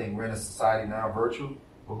another thing. We're in a society now, virtual,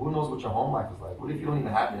 but who knows what your home life is like? What if you don't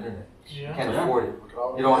even have the internet? You can't afford it.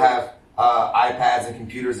 You don't have iPads and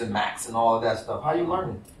computers and Macs and all of that stuff. How are you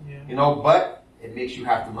learning? You know, but it makes you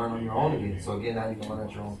have to learn on your own again. So again, now you can learn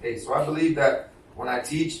at your own pace. So I believe that when I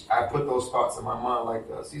teach, I put those thoughts in my mind.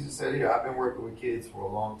 Like Caesar said here, I've been working with kids for a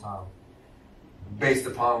long time, based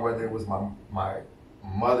upon whether it was my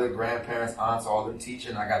mother, grandparents, aunts, all them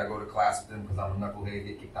teaching. I got to go to class with them because I'm a knucklehead,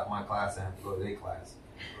 get kicked out my class, and have to go to their class.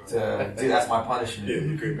 That's my punishment.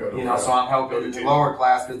 You know, so I'm helping the lower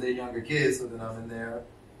class because they're younger kids, so then I'm in there.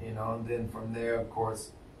 You know, and then from there, of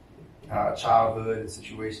course, childhood and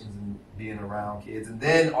situations and being around kids. And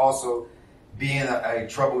then also being a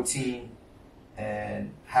troubled teen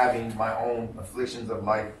and having my own afflictions of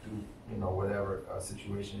life through, you know, whatever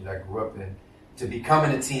situations I grew up in, to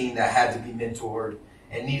becoming a teen that had to be mentored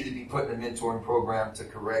and needed to be put in a mentoring program to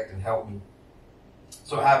correct and help me.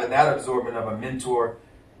 So having that absorbment of a mentor,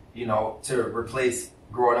 you know, to replace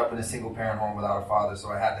growing up in a single parent home without a father. So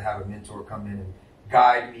I had to have a mentor come in and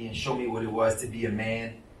guide me and show me what it was to be a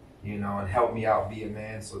man, you know, and help me out be a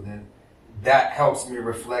man. So then that helps me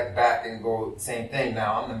reflect back and go, same thing.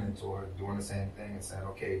 Now I'm the mentor doing the same thing and saying,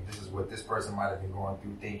 okay, this is what this person might have been going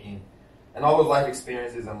through, thinking, and all those life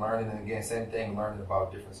experiences and learning. And again, same thing, learning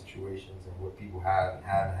about different situations and what people have and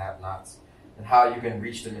have nots and how you can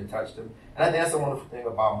reach them and touch them. And I think that's the wonderful thing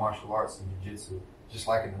about martial arts and jiu-jitsu, just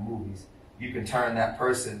like in the movies. You can turn that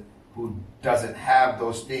person who doesn't have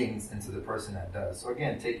those things into the person that does. So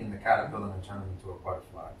again, taking the caterpillar and turning it into a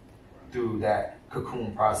butterfly through that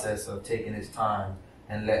cocoon process of taking its time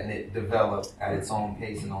and letting it develop at its own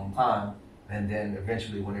pace and own time. And then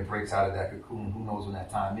eventually when it breaks out of that cocoon, who knows when that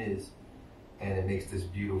time is, and it makes this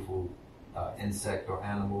beautiful insect or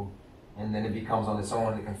animal. And then it becomes on its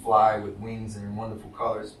own. It can fly with wings and in wonderful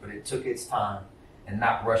colors, but it took its time and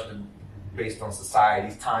not rushed based on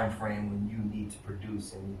society's time frame when you need to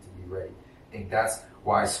produce and need to be ready. I think that's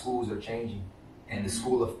why schools are changing and the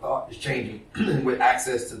school of thought is changing. With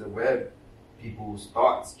access to the web, people's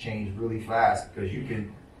thoughts change really fast because you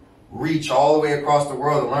can reach all the way across the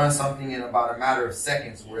world and learn something in about a matter of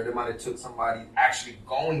seconds, where it might have took somebody actually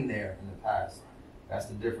going there in the past. That's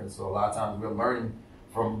the difference. So a lot of times we're learning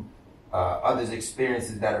from others'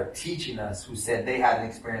 experiences that are teaching us, who said they had an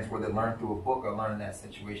experience where they learned through a book or learning that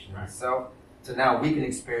situation themselves. So now we can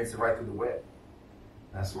experience it right through the web.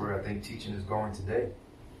 That's where I think teaching is going today.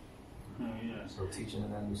 Yeah. So teaching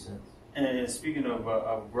in that new sense. And speaking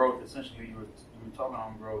of growth, essentially you were talking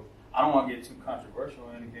on growth. I don't want to get too controversial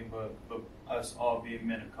or anything, but us all being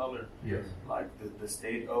men of color, yes, like the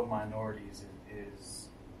state of minorities is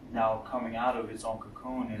now coming out of its own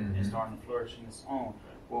cocoon and starting to flourish in its own.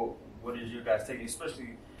 Well, what is your guys' take?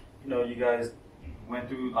 Especially, you know, you guys went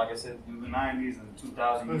through, like I said, through the 90s and the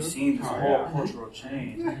 2000s. You've seen this whole cultural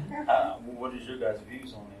change. What is your guys'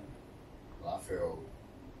 views on it? Well,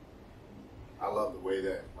 I love the way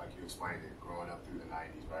that, like you explained it, growing up through the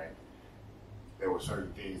 90s, right? There were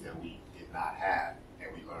certain things that we did not have, and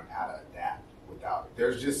we learned how to adapt without it.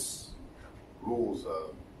 There's just rules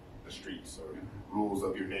of the the streets or rules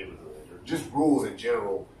of your neighborhood or just rules in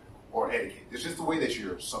general or etiquette. It's just the way that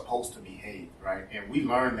you're supposed to behave, right? And we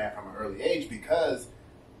learned that from an early age because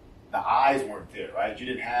the eyes weren't there, right? You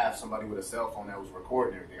didn't have somebody with a cell phone that was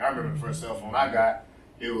recording everything. I remember the first cell phone I got,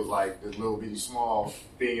 it was like this little bitty small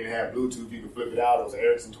thing and it had Bluetooth. You could flip it out. It was an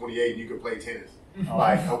Ericsson 28 and you could play tennis.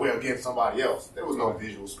 Like against somebody else. There was no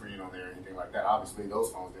visual screen on there or anything like that. Obviously,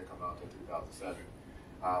 those phones didn't come out until 2007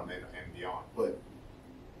 and beyond. But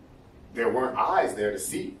there weren't eyes there to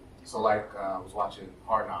see. So, like, I was watching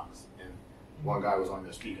Hard Knocks, and one guy was on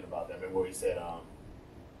there speaking about that, and where he said,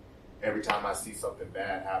 every time I see something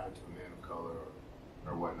bad happen to a man of color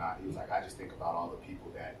or whatnot, he was like, I just think about all the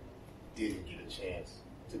people that didn't get a chance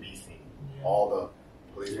to be seen. Yeah. All the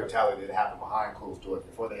police brutality that happened behind closed doors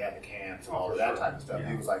before they had the cams and all of that type of stuff.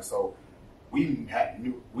 He was like, so we had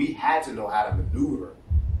to know how to maneuver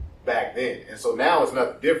back then. And so now it's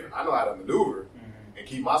nothing different. I know how to maneuver and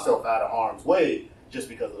keep myself out of harm's way just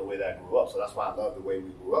because of the way that I grew up. So that's why I love the way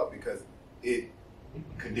we grew up, because it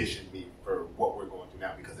conditioned me for what we're going through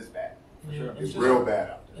now, because it's bad. Yeah, it's real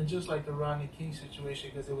bad out there. And just like the Rodney King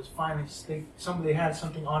situation, because it was finally somebody had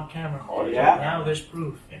something on camera. Oh, yeah. Now there's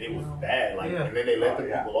proof. And it was bad. Like, and then they let the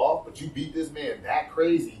people off, but you beat this man that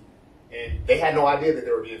crazy, and they had no idea that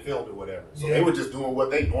they were being filmed or whatever. So they were just doing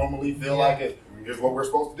what they normally feel like is what we're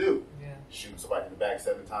supposed to do. Yeah. Shooting somebody in the back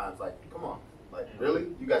 7 times. Like, come on. Like, really?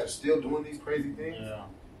 You guys are still doing these crazy things? Yeah.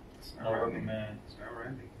 It's never ending, man. It's never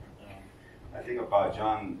ending. Yeah. I think about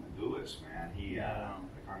John Lewis, man. He, the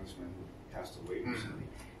congressman who passed away recently,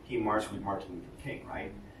 he marched with Martin Luther King,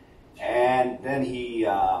 right? And then he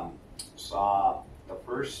saw the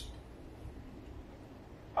first,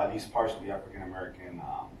 at least partially African American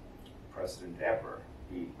president ever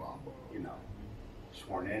be,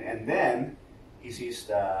 sworn in. And then he sees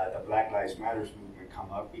the Black Lives Matter movement come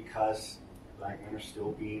up because black men are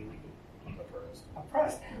still being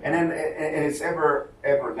oppressed. And then and it's ever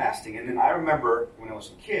lasting. And then I remember when I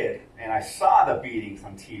was a kid and I saw the beatings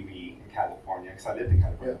on TV in California, because I lived in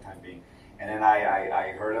California at the time being. And then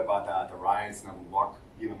I heard about the riots, and I would walk,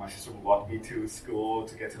 my sister would walk me to school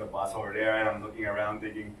to get to the bus over there, and I'm looking around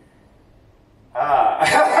thinking,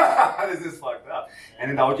 this is fucked up. And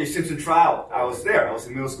then the O.J. Simpson trial, I was there. I was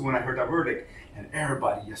in middle school and I heard that verdict, and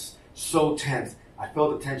everybody just so tense. I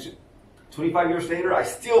felt the tension. 25 years later, I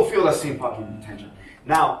still feel that same fucking tension.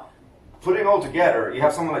 Now, putting it all together, you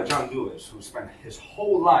have someone like John Lewis, who spent his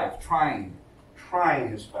whole life trying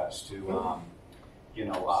his best to,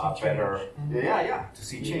 better, to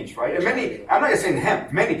see change, right? And I'm not just saying him,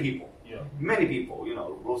 many people,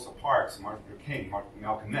 Rosa Parks, Martin Luther King,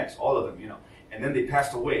 Malcolm X, all of them, and then they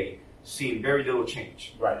passed away, seeing very little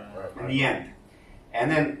change, right. In the end. And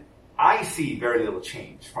then I see very little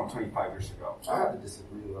change from 25 years ago. I have to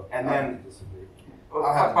disagree, though. And then, but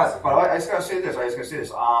I just gotta say this.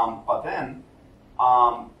 But then,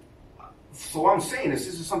 so what I'm saying is,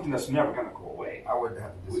 this is something that's never gonna go away. I would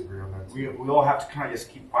have to disagree on that. We all have to kind of just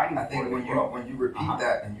keep fighting. I think when you repeat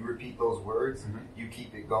that and you repeat those words, you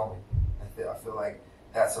keep it going. I feel like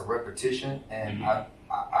that's a repetition, and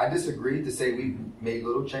I disagree. To say we've made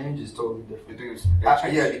little change is totally different.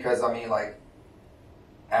 Because I mean, like,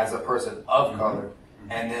 as a person of color,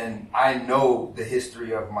 and then I know the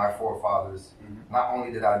history of my forefathers. Not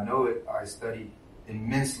only did I know it, I studied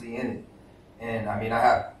immensely in it. And I mean, I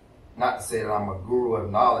have, not to say that I'm a guru of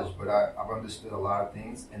knowledge, but I've understood a lot of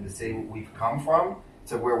things. And to say what we've come from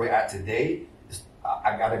to where we're at today,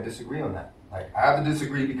 I gotta disagree on that. Like, I have to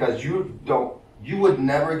disagree because you would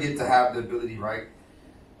never get to have the ability, right?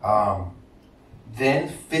 Then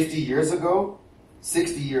 50 years ago,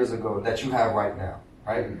 60 years ago, that you have right now.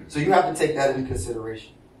 Right? So you have to take that into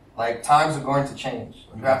consideration. Like, times are going to change.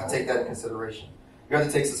 You have to take that into consideration. You have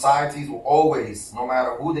to take societies will always, no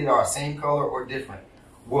matter who they are, same color or different,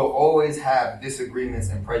 will always have disagreements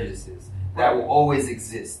and prejudices that will always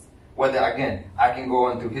exist. Whether, again, I can go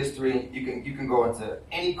into history, you can go into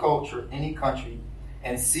any culture, any country,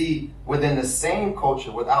 and see within the same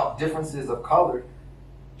culture, without differences of color,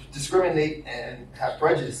 discriminate and have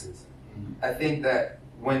prejudices. I think that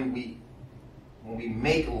when we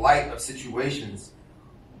make light of situations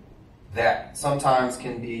that sometimes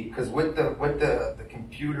can be, because with the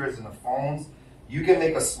computers and the phones, you can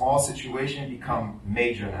make a small situation become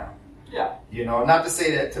major now. Yeah. Not to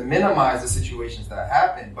say that to minimize the situations that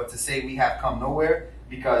happen, but to say we have come nowhere,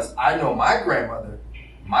 because I know my grandmother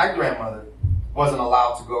wasn't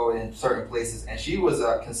allowed to go in certain places, and she was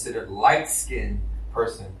a considered light-skinned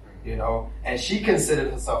person, and she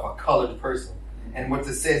considered herself a colored person. And what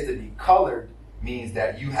it says to be colored means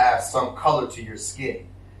that you have some color to your skin.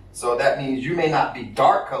 So that means you may not be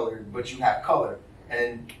dark colored, but you have color.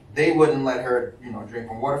 and they wouldn't let her, drink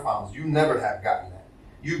from water fountains. You never have gotten that.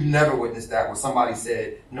 You've never witnessed that where somebody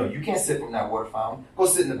said, no, you can't sit from that water fountain. Go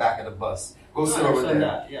sit in the back of the bus. Go sit over there.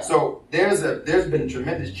 That, yeah. So there's been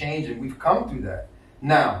tremendous change, and we've come through that.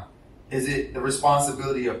 Now, is it the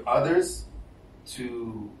responsibility of others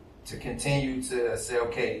to continue to say,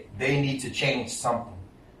 okay, they need to change something,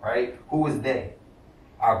 right? Who is they?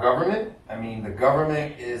 Our government? I mean, the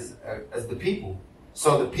government is the people.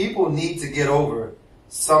 So the people need to get over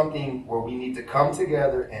something where we need to come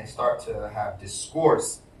together and start to have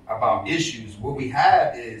discourse about issues. What we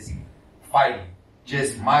have is fighting.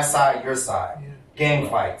 Just my side, your side. Gang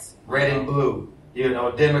fights, red and blue.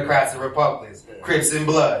 Democrats and Republicans, Crips and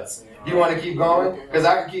Bloods. You want to keep going? Because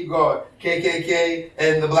I can keep going. KKK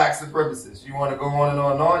and the black supremacists. You want to go on and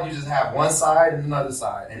on and on? You just have one side and another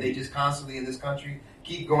side. And they just constantly in this country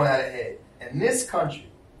keep going at it head. In this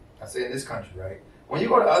country, I say in this country, right? When you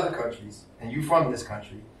go to other countries and you from this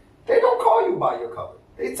country, they don't call you by your color.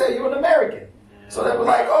 They tell you an American. So they were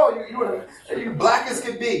like, oh, you black as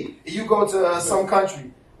could be. You go to some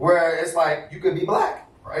country where it's like you could be black,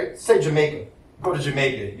 right? Say Jamaica. Go to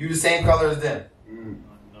Jamaica. You the same color as them.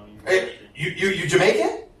 Hey, you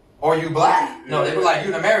Jamaican? Or you black? No, they were like,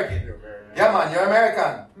 you an American. Yeah, man, you're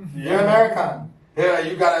American. You're American.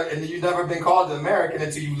 Yeah, and you've never been called an American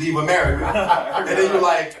until you leave America. And then you're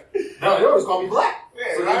like, no, they always call me black.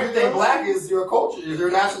 So then you think black is your culture, is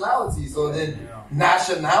your nationality. So then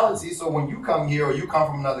nationality, so when you come here or you come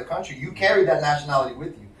from another country, you carry that nationality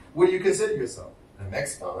with you. What do you consider yourself? A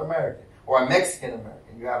Mexican American or a Mexican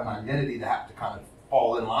American? You have an identity that have to kind of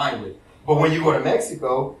fall in line with. But when you go to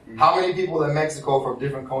Mexico, how many people in Mexico from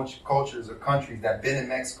different cultures or countries that have been in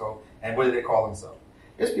Mexico, and what do they call themselves?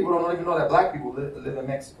 There's people who don't even know that black people live in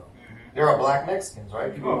Mexico. There are black Mexicans,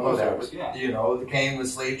 right? People don't know that. They came with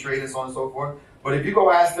slave trade and so on and so forth. But if you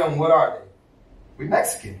go ask them, what are they? We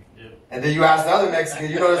Mexican. Yeah. And then you ask the other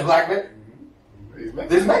Mexican, there's black men?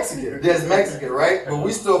 There's Mexican. There's Mexican, right? But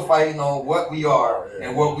we still fighting on what we are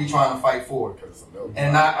and what we trying to fight for.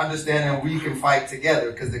 And not understanding we can fight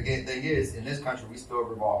together, because the thing is, in this country, we still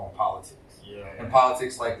revolve on politics. Yeah. And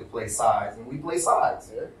politics like to play sides, and we play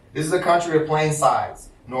sides. Yeah. This is a country of playing sides.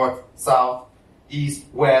 North, South, East,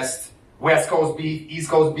 West, West Coast beef, East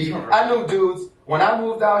Coast beef. I knew dudes, when I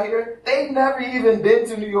moved out here, they'd never even been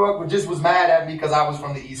to New York, but just was mad at me because I was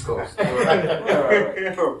from the East Coast. They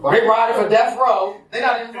riding for death row. They're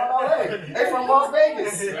not even from LA. They from Las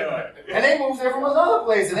Vegas. And they moved there from another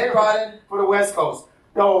place, and they riding for the West Coast.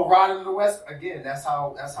 Riding to the West, again, that's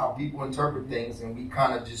how people interpret things, and we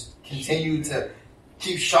kind of just continue to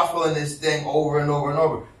keep shuffling this thing over and over and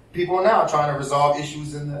over. People now trying to resolve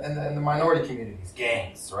issues in the minority communities,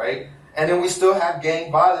 gangs, right? And then we still have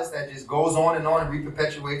gang violence that just goes on and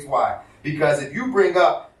re-perpetuates. Why? Because if you bring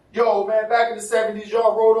up, yo, man, back in the 70s,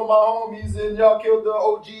 y'all rode on my homies and y'all killed the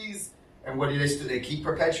OGs. And what do they do? They keep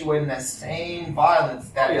perpetuating that same violence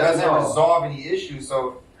that doesn't resolve any issues.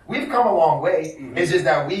 So we've come a long way. Mm-hmm. It's just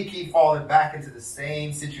that we keep falling back into the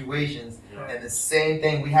same situations and the same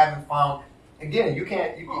thing. We haven't found. Again, you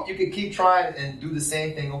can keep trying and do the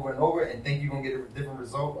same thing over and over and think you're gonna get a different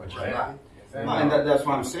result, but you're not. No, and that's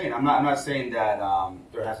what I'm saying. I'm not saying that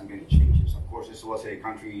there hasn't been any changes. Of course, this was a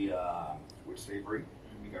country with slavery.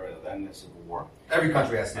 We got rid of that in the Civil War. Every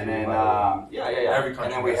country has slavery. And then Every country.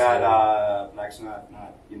 And then we had blacks not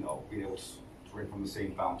being able to drink from the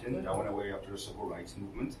same fountain. That went away after the Civil Rights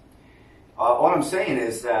Movement. All I'm saying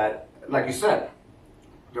is that, like you said,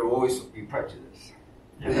 there will always be prejudice.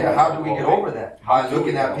 Yeah, how do we get over that? By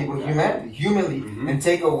looking at people humanly, and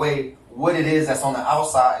take away what it is that's on the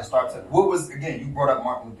outside and start to. What was, again, you brought up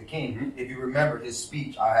Martin Luther King. Mm-hmm. If you remember his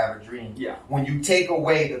speech, I Have a Dream. Yeah. When you take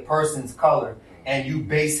away the person's color and you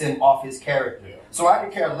base him off his character. Yeah. So I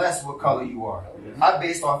could care less what color you are. Mm-hmm. I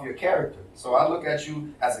based off your character. So I look at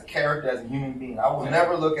you as a character, as a human being. I will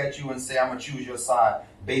never look at you and say, I'm going to choose your side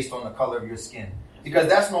based on the color of your skin. Because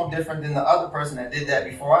that's no different than the other person that did that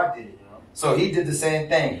before I did it. So he did the same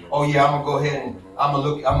thing. Oh yeah, I'm gonna go ahead and I'm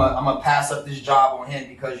gonna pass up this job on him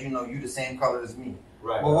because you the same color as me.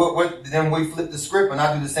 Right. Well, then we flip the script and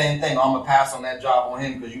I do the same thing. I'm gonna pass on that job on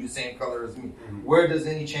him because you the same color as me. Mm-hmm. Where does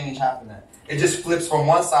any change happen at? It just flips from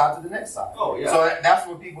one side to the next side. Oh yeah. So that's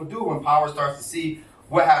what people do when power starts to see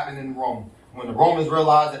what happened in Rome. When the Romans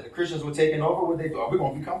realized that the Christians were taking over, what they do? We're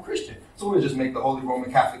going to become Christian. So we'll just make the Holy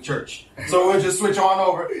Roman Catholic Church. So we'll just switch on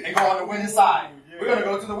over and go on the winning side. We're going to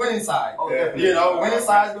go to the winning side. Oh, winning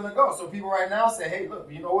side is going to go. So people right now say, hey,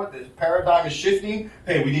 look, you know what? The paradigm is shifting.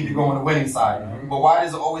 Hey, we need to go on the winning side. Mm-hmm. But why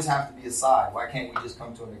does it always have to be a side? Why can't we just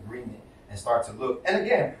come to an agreement and start to look? And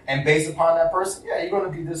again, and based upon that person, you're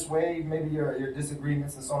going to be this way. Maybe your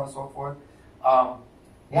disagreements and so on and so forth.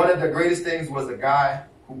 One of the greatest things was a guy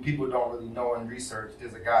who people don't really know and research.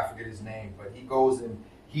 There's a guy, I forget his name, but he goes and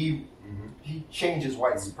he changes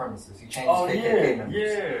white supremacists. He changes KKK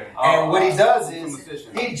members. And what he does is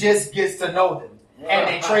he just gets to know them. And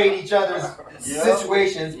they trade each other's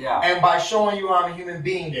situations. And by showing you I'm a human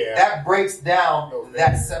being, that breaks down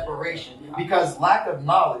that separation. Because lack of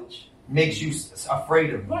knowledge makes you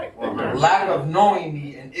afraid of me. Lack of knowing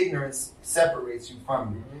me and ignorance separates you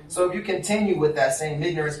from me. So if you continue with that same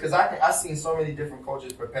ignorance, because I've seen so many different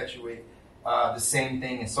cultures perpetuate the same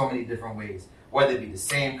thing in so many different ways. Whether it be the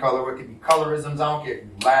same color, or it could be colorisms. I don't care if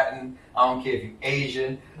you're Latin. I don't care if you're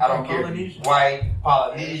Asian. I don't care if you're white,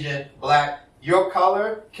 Polynesian, black. Your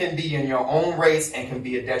color can be in your own race and can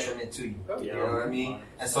be a detriment to you. You know what I mean?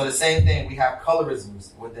 And so the same thing, we have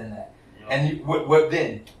colorisms within that. And what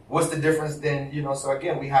then? What's the difference then? So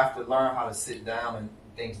again, we have to learn how to sit down and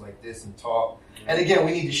things like this and talk. And again,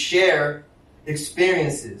 we need to share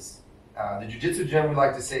experiences. The jiu-jitsu gym, we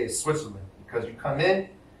like to say, is Switzerland, because you come in,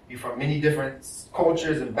 you're from many different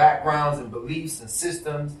cultures and backgrounds and beliefs and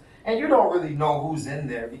systems, and you don't really know who's in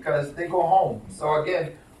there because they go home. So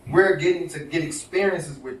again, we're getting to get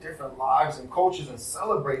experiences with different lives and cultures and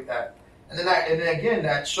celebrate that. And then again,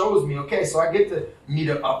 that shows me, okay, so I get to meet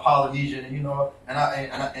a Polynesian, and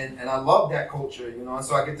I love that culture, and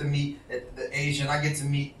so I get to meet the Asian, I get to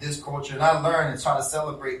meet this culture, and I learn and try to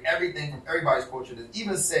celebrate everything from everybody's culture. To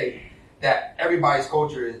even say that everybody's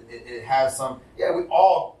culture it has some,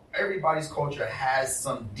 everybody's culture has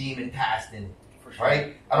some demon past in it,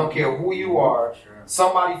 right? I don't care who you are,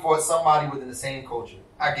 somebody fought somebody within the same culture.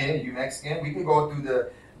 Again, you Mexican, we can go through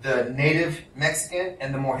the native Mexican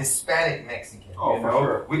and the more Hispanic Mexican.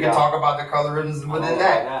 We can talk about the colorisms within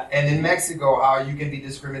that. And in Mexico, how you can be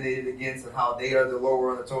discriminated against and how they are the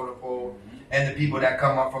lower on the totem pole. And the people that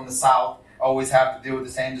come up from the South always have to deal with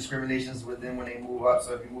the same discriminations with them when they move up.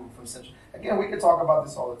 So if you move from Central, again, we can talk about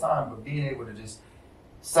this all the time, but being able to just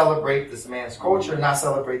celebrate this man's culture, not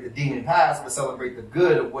celebrate the demon past, but celebrate the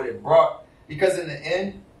good of what it brought. Because in the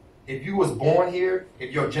end, if you was born here,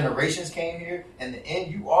 if your generations came here, in the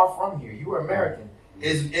end, you are from here. You are American.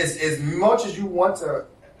 As much as you want to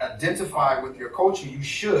identify with your culture, you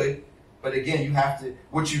should. But again, you have to,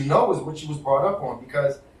 what you know is what you was brought up on.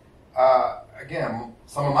 Because, again,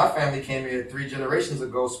 some of my family came here 3 generations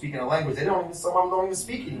ago speaking a language. Some of them don't even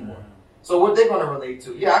speak anymore. So what they're going to relate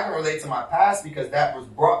to? Yeah, I can relate to my past because that was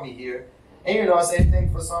brought me here. And same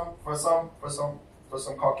thing for some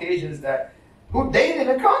Caucasians that who they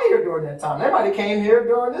didn't come here during that time. They might have came here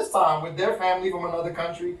during this time with their family from another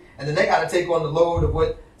country, and then they got to take on the load of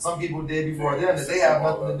what some people did before them that they have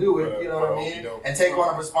nothing to do with, what I mean? And take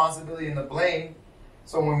on the responsibility and the blame.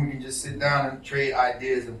 So when we can just sit down and trade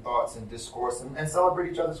ideas and thoughts and discourse and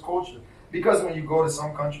celebrate each other's culture. Because when you go to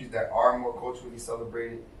some countries that are more culturally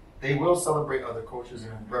celebrated, they will celebrate other cultures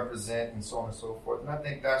and represent and so on and so forth. And I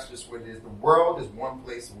think that's just what it is. The world is one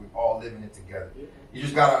place and we're all living it together. You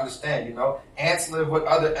just got to understand, ants live with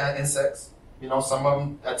other insects. Some of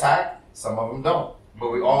them attack, some of them don't.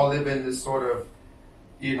 But we all live in this sort of,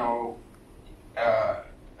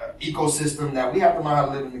 ecosystem that we have to learn how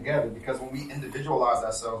to live in together. Because when we individualize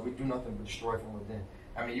ourselves, we do nothing but destroy from within.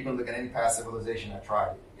 I mean, you can look at any past civilization that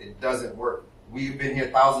tried it. It doesn't work. We've been here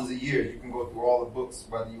thousands of years. You can go through all the books,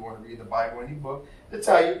 whether you want to read the Bible or any book, to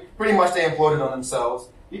tell you pretty much they imploded on themselves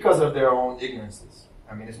because of their own ignorances.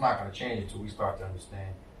 I mean, it's not going to change until we start to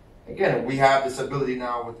understand. Again, we have this ability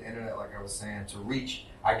now with the internet, like I was saying, to reach.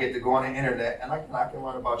 I get to go on the internet and I can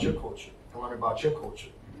learn about your culture. I can learn about your culture.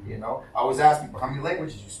 I always ask people, how many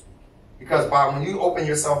languages you speak? Because when you open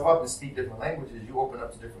yourself up and speak different languages, you open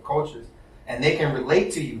up to different cultures and they can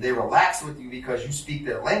relate to you. They relax with you because you speak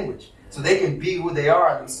their language. So they can be who they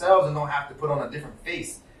are themselves and don't have to put on a different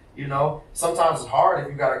face. Sometimes it's hard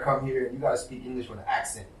if you got to come here and you got to speak English with an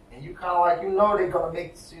accent. And you kind of like, they're going to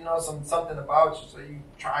make, something about you. So you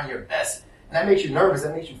trying your best. And that makes you nervous.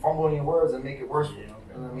 That makes you fumble in your words and make it worse for you. You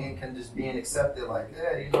know what I mean? Can just being accepted like,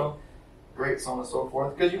 great, so on and so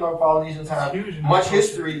forth. Because, Polynesians have much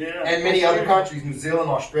history in many other countries. New Zealand,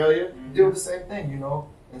 Australia, deal with the same thing,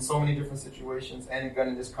 in so many different situations. And again,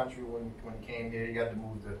 in this country, when you came here, you had to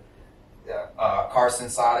move to Carson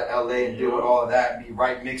side of LA and deal with all of that and be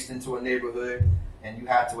right mixed into a neighborhood, and you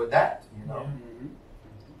had to adapt,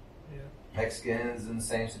 Mexicans in the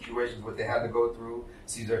same situations, what they had to go through,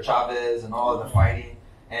 Cesar Chavez and all of the fighting,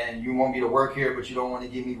 and you want me to work here, but you don't want to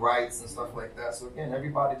give me rights and stuff like that. So again,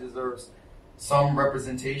 everybody deserves some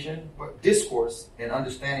representation, but discourse and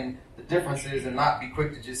understanding the differences and not be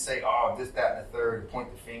quick to just say, oh, this, that, and the third, point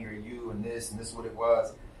the finger at you and this is what it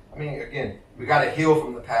was. I mean, again, we got to heal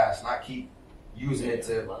from the past, not keep using it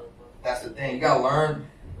to That's the thing. You gotta learn,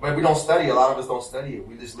 but we don't study. A lot of us don't study it.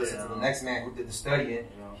 We just listen to the next man who did the studying,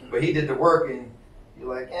 but he did the work, and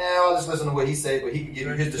you're like, I'll just listen to what he said, but he can give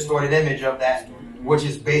you his distorted image of that, which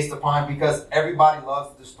is based upon, because everybody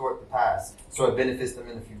loves to distort the past, so it benefits them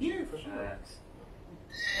in the future. Yeah, for sure.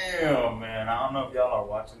 Damn, man. I don't know if y'all are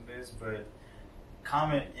watching this, but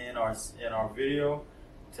comment in our video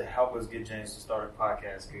to help us get James to start a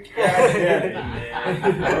podcast.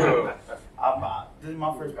 This is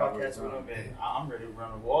my first podcast with him, and I'm ready to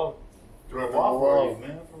run a wall. For you,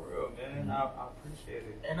 man. For real, man. I appreciate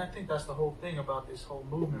it. And I think that's the whole thing about this whole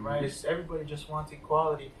movement, right? Is everybody just wants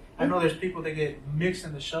equality. I know there's people that get mixed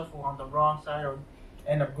in the shuffle on the wrong side or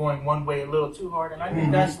end up going one way a little too hard. And I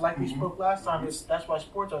think that's, like we spoke last time, that's why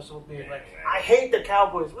sports are so big. Like, I hate the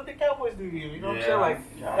Cowboys. What did the Cowboys do to you? You know what I'm saying?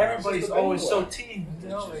 Like, everybody's always so team. You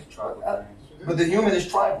know? Like, but the human is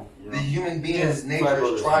tribal. The human being's nature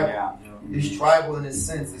is tribal. He's tribal in his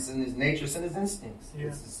sense. It's in his nature. It's in his instincts.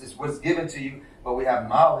 It's what's given to you. But we have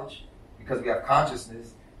knowledge because we have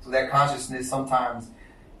consciousness. So that consciousness sometimes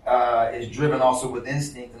is driven also with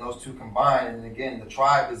instinct, and those two combine. And again, the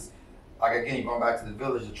tribe is, like, again, going back to the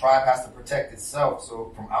village, the tribe has to protect itself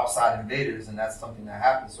from outside invaders, and that's something that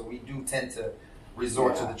happens. So we do tend to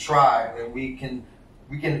resort to the tribe, and we can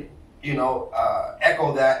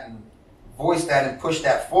echo that and voice that and push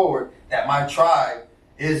that forward, that my tribe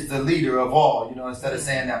is the leader of all, instead of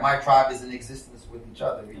saying that my tribe is in existence with each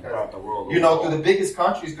other. Because, through the biggest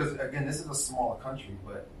countries, because, again, this is a smaller country,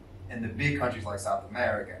 but in the big countries like South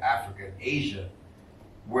America, Africa, Asia,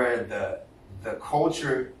 where the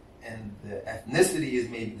culture and the ethnicity is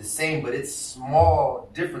maybe the same, but it's small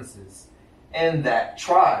differences in that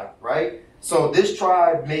tribe, right? So this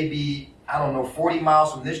tribe may be, 40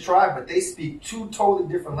 miles from this tribe, but they speak two totally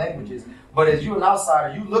different languages. But as you're an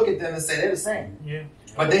outsider, you look at them and say they're the same. Yeah.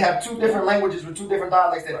 But they have two different languages with two different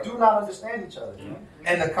dialects that do not understand each other. Yeah.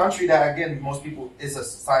 And the country that, again, most people, is a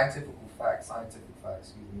scientific fact,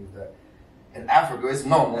 that in Africa, it's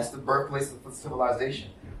known that's the birthplace of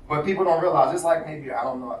civilization. But people don't realize, it's like maybe, I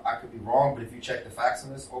don't know, I could be wrong, but if you check the facts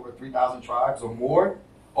on this, over 3,000 tribes or more,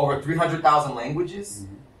 over 300,000 languages,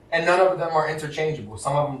 and none of them are interchangeable.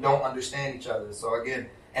 Some of them don't understand each other. So again,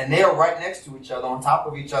 and they are right next to each other, on top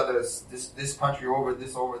of each other, this country over,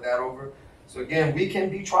 this over, that over. So again, we can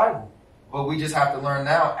be tribal, but we just have to learn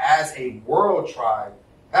now as a world tribe.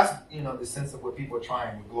 That's, the sense of what people are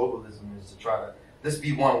trying with globalism, is to try to, let's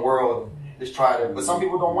be one world, let's try to, but some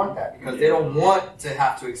people don't want that because they don't want to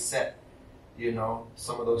have to accept,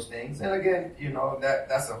 some of those things. And again,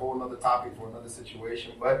 that's a whole other topic for another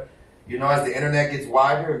situation. But, as the internet gets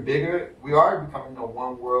wider and bigger, we are becoming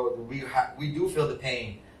one world, and we do feel the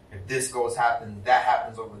pain. If this happens, that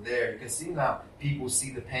happens over there. You can see now, people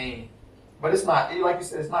see the pain. But it's not, like you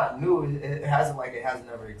said, it's not new. It hasn't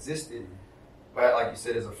never existed. But like you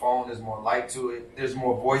said, there's a phone, there's more light to it, there's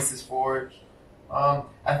more voices for it.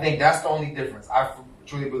 I think that's the only difference. I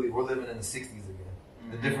truly believe we're living in the 60s again.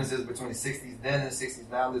 The difference is between the 60s then and the 60s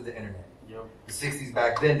now is the internet. Yep. The 60s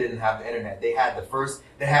back then didn't have the internet. They had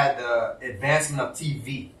the advancement of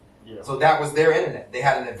TV. Yep. So that was their internet. They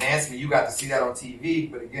had an advancement. You got to see that on TV,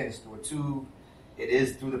 but again, it's through a tube. It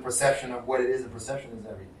is through the perception of what it is, and perception is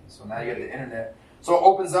everything. So now you have the internet. So it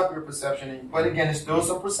opens up your perception. But again, it's still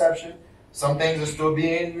some perception. Some things are still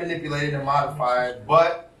being manipulated and modified.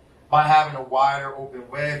 But by having a wider open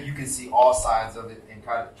web, you can see all sides of it and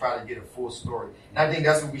kind of try to get a full story. And I think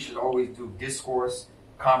that's what we should always do. Discourse,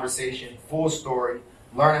 conversation, full story,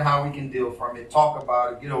 learning how we can deal from it, talk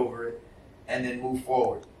about it, get over it, and then move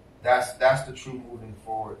forward. That's the true moving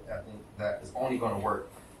forward. I think that is only going to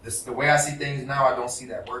work. The way I see things now, I don't see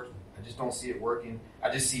that working. I just don't see it working. I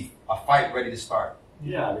just see a fight ready to start.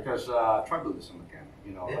 Yeah, because tribalism again.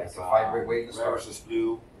 It's a fight waiting to start. Red versus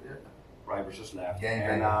blue, right versus left.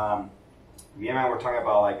 And me and I were talking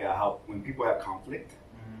about how when people have conflict,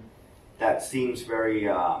 that seems very.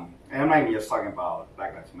 And I'm not even just talking about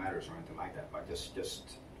Black Lives Matters or anything like that, but just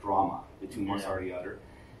drama between one side or the other.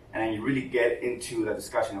 And then you really get into the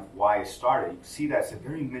discussion of why it started. You see that it's a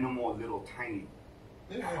very minimal, little, tiny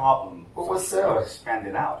problem. But what sells?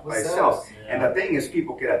 Expanded out by itself. Yeah. And the thing is,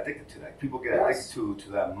 people get addicted to that. People get addicted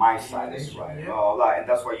to that my side is right. And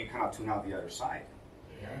that's why you kind of tune out the other side.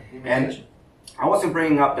 Yeah. And I wasn't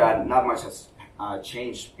bringing up that not much has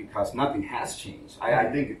changed because nothing has changed.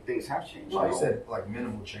 I think things have changed. No, you said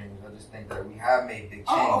minimal change. I just think that we have made big change.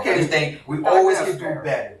 I just think we always can do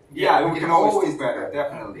better. Yeah, we can always do better,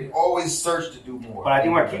 definitely. We always search to do more. But I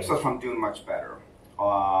think what keeps us from doing much better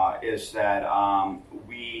is that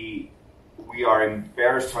we are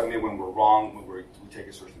embarrassed to admit when we're wrong, when we take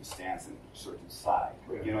a certain stance and a certain side.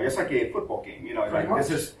 Just like a football game.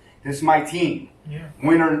 This is my team. Yeah.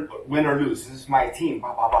 Win or lose. This is my team.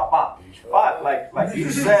 Bah, bah, bah, bah. But like you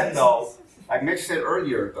said though, like Mitch said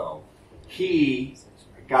earlier though, he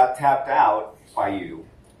got tapped out by you,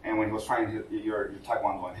 and when he was trying to your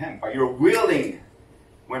taekwondo on him, but you're willing,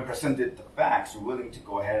 when presented the facts, you're willing to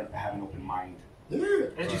go ahead and have an open mind. Yeah.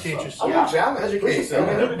 Educate yourself. I'm educated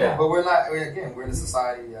yourself. But we're in a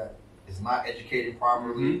society that is not educated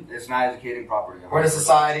properly. Mm-hmm. It's not educating properly. We're in a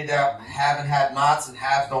society that haven't had nots, and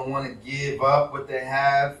haves don't want to give up what they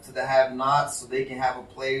have to the have-nots so they can have a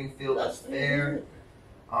playing field that's fair.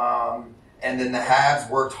 And then the haves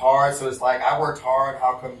worked hard, so it's like, I worked hard,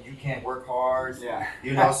 how come you can't work hard? Yeah.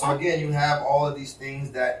 You know, so again, you have all of these things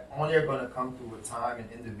that only are going to come through with time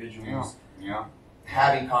and individuals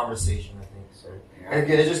having conversation, I think. So and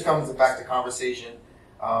again, it just comes back to conversation.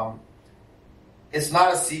 It's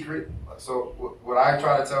not a secret. So what I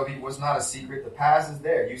try to tell people, it's not a secret. The past is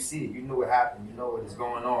there. You see it. You know what happened. You know what is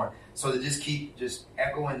going on. So to just keep just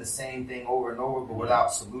echoing the same thing over and over, but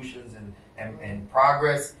without solutions and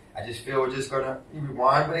progress, I just feel we're just going to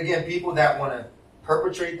rewind. But again, people that want to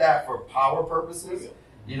perpetrate that for power purposes,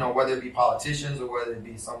 you know, whether it be politicians or whether it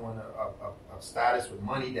be someone of status with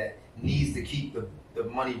money that needs to keep the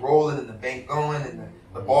money rolling and the bank going and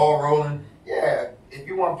the ball rolling. Yeah, if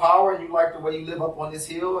you want power and you like the way you live up on this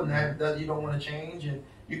hill and that you don't want to change, and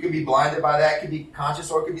you can be blinded by that. It could be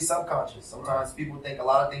conscious or it could be subconscious. Sometimes people think a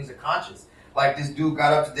lot of things are conscious. Like this dude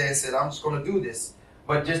got up today and said, I'm just going to do this.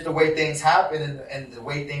 But just the way things happen and the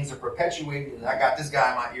way things are perpetuated, and I got this guy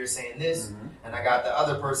in my ear saying this, and I got the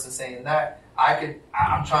other person saying that,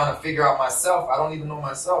 I'm trying to figure out myself. I don't even know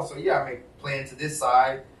myself. So yeah, I may play into this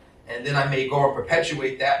side, and then I may go and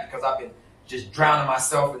perpetuate that because I've been just drowning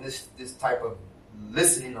myself in this type of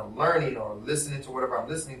listening or learning or listening to whatever I'm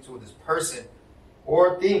listening to, this person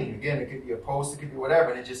or thing. Again, it could be a post, it could be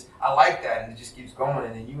whatever, and I like that, and it just keeps going,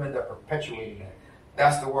 and then you end up perpetuating that.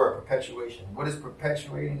 That's the word, perpetuation. What is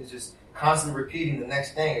perpetuating is just constantly repeating the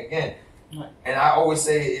next thing again. And I always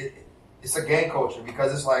say it's a gang culture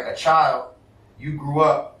because it's like a child, you grew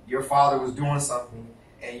up, your father was doing something,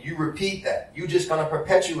 and you repeat that. You're just going to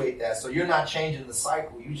perpetuate that. So you're not changing the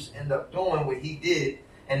cycle. You just end up doing what he did,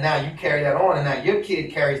 and now you carry that on, and now your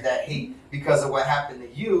kid carries that hate because of what happened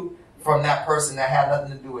to you from that person that had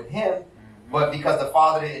nothing to do with him. But because the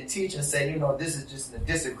father didn't teach and say, you know, this is just a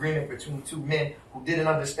disagreement between two men who didn't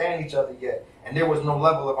understand each other yet. And there was no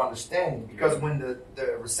level of understanding. Because when the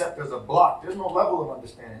receptors are blocked, there's no level of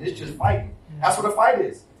understanding. It's just fighting. That's what a fight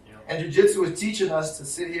is. And jiu-jitsu is teaching us to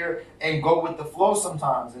sit here and go with the flow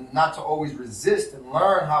sometimes and not to always resist and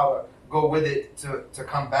learn how to go with it to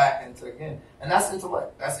come back and to again. And that's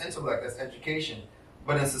intellect. That's education.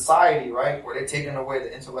 But in society, right, where they're taking away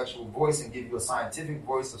the intellectual voice and give you a scientific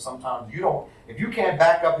voice of sometimes if you can't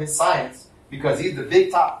back up his science because he's the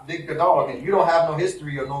big dog and you don't have no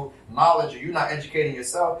history or no knowledge or you're not educating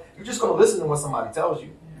yourself, you're just going to listen to what somebody tells you.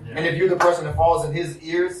 Yeah. And if you're the person that falls in his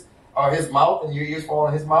ears or his mouth and your ears fall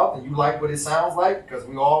in his mouth and you like what it sounds like, because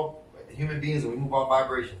we all, human beings, we move on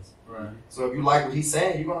vibrations. Right. So if you like what he's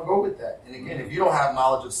saying, you're going to go with that. And again, if you don't have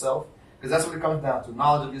knowledge of self, because that's what it comes down to,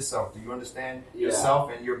 knowledge of yourself. Do you understand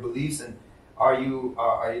yourself and your beliefs? And are you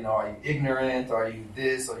ignorant? Are you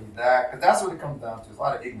this? Are you that? Because that's what it comes down to. It's a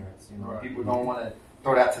lot of ignorance. You know, people don't want to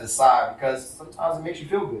throw that to the side because sometimes it makes you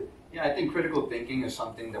feel good. Yeah, I think critical thinking is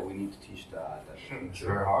something that we need to teach It's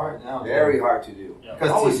very hard now. Very hard to do.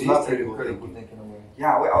 Because I always love critical thinking away.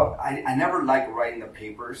 Yeah, well, I never liked writing the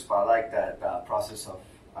papers, but I like that process of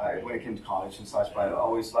when it came to college and such. But I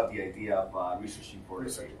always loved the idea of researching for the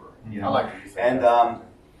paper. You know? I like it. And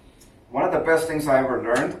one of the best things I ever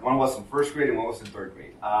learned, one was in first grade and one was in third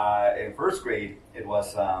grade. In first grade, it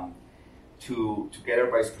was to get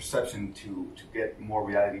everybody's perception, to get more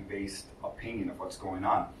reality-based opinion of what's going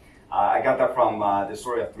on. I got that from the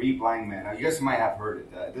story of three blind men. Now, you guys might have heard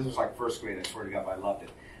it. This was like first grade. I swear to God, but I loved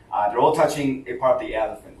it. They're all touching a part of the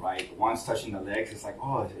elephant, right? One's touching the legs. It's like,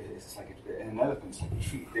 oh, it's like an elephant's like a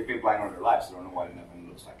tree. They've been blind all their lives. So they don't know what an elephant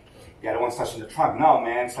looks like. The other one's touching the trunk. No,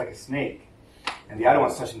 man, it's like a snake. And the other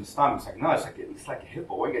one's touching the stomach. It's like, no, it's like a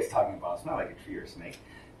hippo. What are you guys talking about? It's not like a tree or a snake.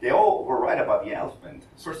 They all were right about the elephant.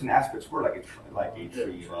 Certain aspects were like a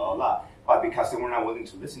tree, blah, blah. But because they were not willing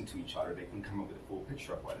to listen to each other, they couldn't come up with a full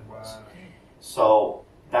picture of what it was. Wow. So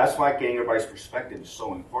that's why getting everybody's perspective is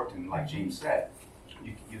so important. Like James said,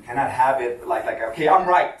 you cannot have it like okay, I'm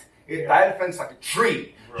right. The elephant's like a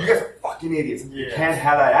tree. Right. You guys are fucking idiots. Yeah. You can't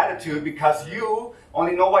have that attitude because you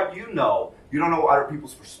only know what you know. You don't know other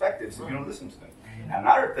people's perspectives if you don't listen to them. Mm-hmm.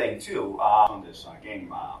 Another thing too, on this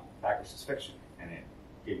game, Fact versus Fiction, and it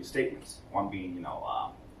gave you statements. One being,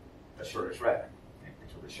 the shirt is red. And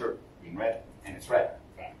picture of the shirt being red, and it's red.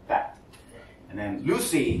 Fact. And then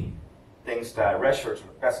Lucy thinks that red shirts are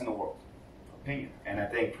the best in the world. Opinion. And I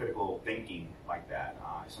think critical thinking like that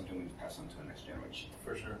is something we need to pass on to the next generation.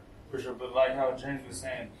 For sure. But like how James was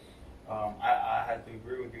saying, I had to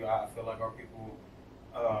agree with you. I feel like our people,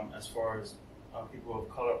 as far as people of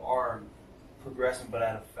color, are progressing, but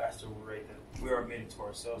at a faster rate than we are admitting to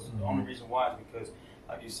ourselves. Mm-hmm. The only reason why is because,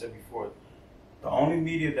 like you said before, the only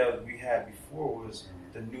media that we had before was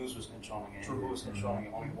the news was controlling it. Who was controlling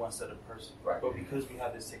it? Only one set of person. Right. But because we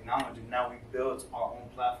have this technology, now we build our own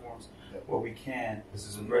platforms where we can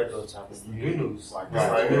spread those type of new news. Like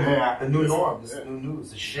the new norm. This is new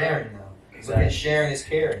news. It's sharing now. Exactly. And sharing is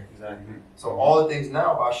caring. Exactly. So all the things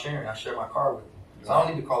now about sharing, I share my car with you. So I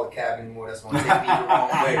don't need to call a cab anymore. That's going to take me the wrong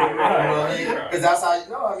way. You know what I mean? Because that's how you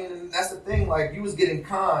know. I mean, and that's the thing. Like, you was getting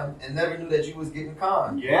conned and never knew that you was getting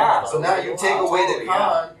conned. Yeah. So now you take away the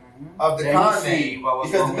con of the con man,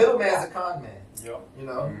 because the middleman's a con man. Yep. You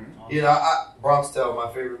know. You know. Bronx Tale,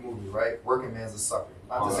 my favorite movie, right? Working man's a sucker.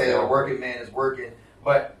 Not to say that a working man is working,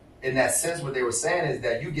 but in that sense, what they were saying is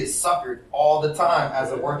that you get suckered all the time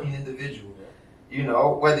as a working individual. You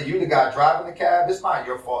know, whether you're the guy driving the cab, it's not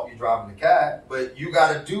your fault you're driving the cab, but you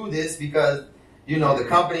got to do this because, you know, the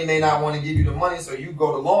company may not want to give you the money, so you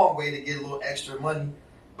go the long way to get a little extra money.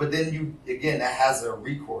 But then you, again, that has a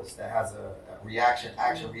recourse, that has a reaction.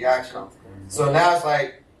 So now it's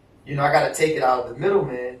like, you know, I got to take it out of the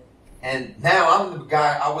middleman. And now I'm the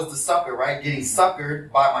guy, I was the sucker, right? Getting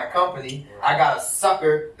suckered by my company. I got to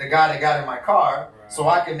sucker the guy that got in my car so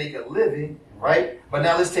I can make a living. Right? But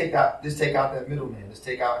now let's take out that middleman. Let's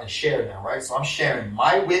take out and share now, right? So I'm sharing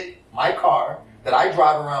my whip, my car that I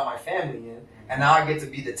drive around my family in, and now I get to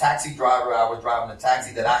be the taxi driver. I was driving a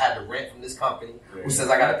taxi that I had to rent from this company who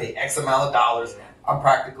says I got to pay X amount of dollars. I'm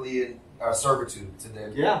practically in servitude to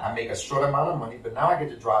them. Yeah. I make a short amount of money, but now I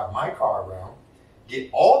get to drive my car around,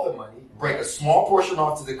 get all the money, break a small portion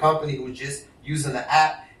off to the company who's just using the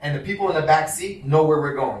app, and the people in the back seat know where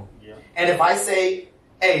we're going. Yeah. And if I say,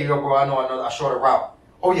 hey, yo, bro, I know a shorter route.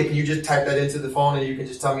 Oh, yeah, can you just type that into the phone and you can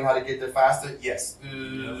just tell me how to get there faster? Yes.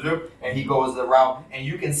 And he goes the route. And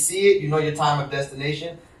you can see it. You know your time of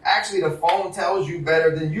destination. Actually, the phone tells you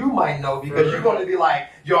better than you might know because you're going to be like,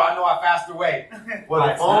 yo, I know a faster way. Well,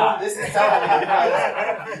 the phone, this is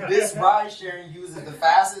telling you. This ride sharing uses the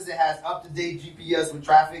fastest. It has up-to-date GPS with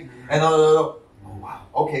traffic. And oh, wow.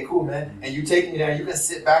 Okay, cool, man. And you take me there. You can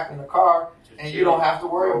sit back in the car. And you don't have to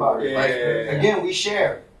worry about it. Again, we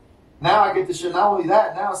share. Now I get to share. Not only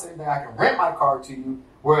that, now same thing. I can rent my car to you,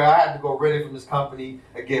 where I had to go rent it from this company.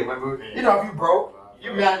 Again, remember, you know, if you broke,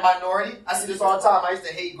 you're a minority. I see this all the time. I used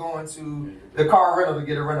to hate going to the car rental to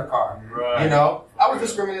get a rental car. Right. You know, I was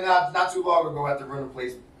discriminated not too long ago at the rental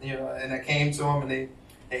place. You know, and I came to them and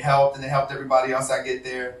they helped everybody else. I get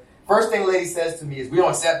there. First thing the lady says to me is, we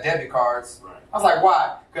don't accept debit cards. Right. I was like,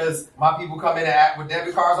 why? Because my people come in and act with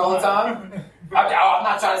debit cards all the time. I'm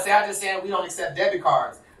not trying to say, I'm just saying we don't accept debit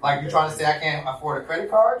cards. Like, you're trying to say I can't afford a credit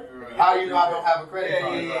card? How do you know I don't have a credit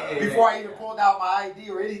card? Before I even pulled out my ID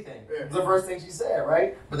or anything. It's the first thing she said,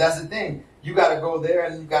 right? But that's the thing. You got to go there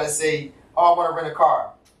and you got to say, oh, I want to rent a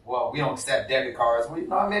car. Well, we don't accept debit cards. Well, you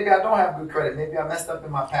know, maybe I don't have good credit. Maybe I messed up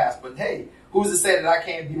in my past. But hey, who's to say that I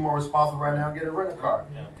can't be more responsible right now and get a rental car?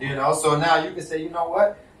 You know, so now you can say, you know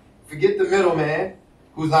what? Forget the middleman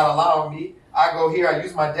who's not allowing me. I go here, I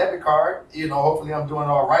use my debit card, you know, hopefully I'm doing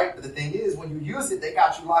all right. But the thing is, when you use it, they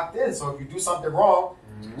got you locked in. So if you do something wrong,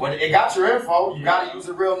 when it got your info, you got to use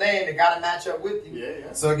a real name. It got to match up with you.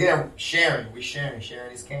 So again, sharing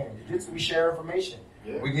is caring. We share information.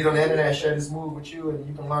 We can get on the internet and share this move with you, and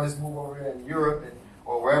you can learn this move over here in Europe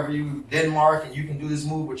or wherever you, Denmark, and you can do this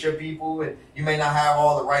move with your people. And you may not have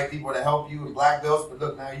all the right people to help you in black belts, but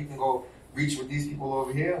look, now you can go reach with these people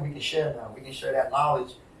over here, and we can share now. We can share that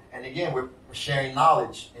knowledge. And again, we're sharing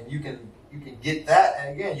knowledge, and you can get that.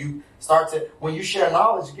 And again, you start to, when you share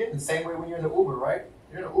knowledge, again, the same way when you're in the Uber, right?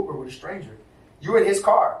 You're in an Uber with a stranger. You're in his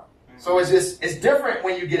car. So it's different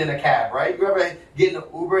when you get in a cab, right? You ever get in an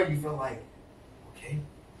Uber and you feel like, okay,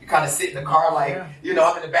 you kind of sit in the car like, you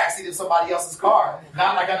know, I'm in the backseat of somebody else's car,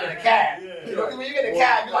 not like I'm in a cab. You know, when you get in a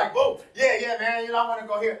cab, you're like, whoa, yeah, man, you know, I want to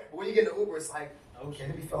go here. But when you get in the Uber, it's like, okay,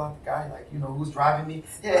 let me fill out the guy, like, you know, who's driving me.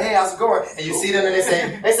 Yeah, hey, how's it going? And you see them and they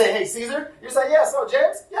say, hey, Caesar? You say, yes, oh,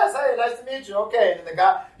 James? Yes, hey, nice to meet you. Okay. And then the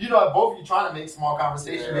guy, you know, both of you trying to make small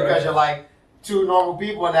conversation because you're like two normal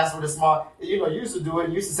people, and that's what the small, you know, you used to do it.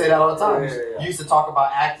 You used to say that all the time. You used to talk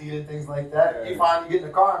about acting and things like that. You finally get in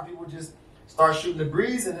the car and people just start shooting the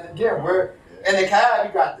breeze. And then again, we're in the cab,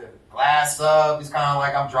 you got the glass up. It's kind of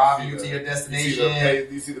like I'm driving you to your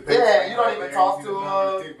destination. You see the paper. Yeah, you don't even talk to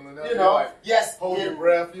them. else. You know, like, yes. hold your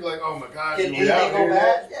breath. You're like, oh my God. Can anything go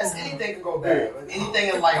bad? Yes, anything can go bad.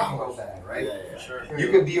 Anything in life can go bad, right? Yeah. Sure. You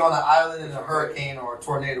could be on an island and a hurricane or a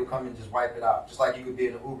tornado come and just wipe it out. Just like you could be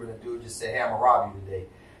in an Uber and a dude just say, hey, I'm going to rob you today.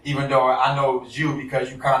 Even though I know it was you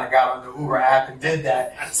because you kind of got on the Uber app and did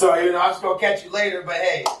that. So, I'm just going to catch you later. But,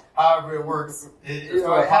 hey, however it works, it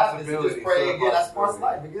happens. You just pray again. That's part of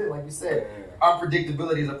life. Again, like you said,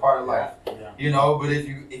 unpredictability is a part of life. Yeah. But if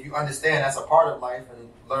you understand that's a part of life and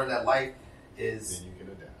learn that life is... Then you can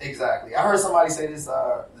adapt. Exactly. I heard somebody say this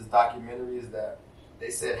documentary is that they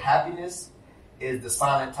said happiness is the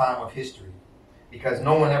silent time of history. Because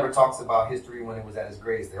no one ever talks about history when it was at its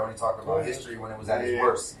greatest. They only talk about history when it was at its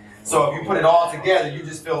worst. So if you put it all together, you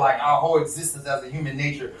just feel like our whole existence as a human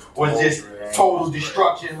nature was just total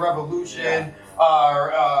destruction, revolution,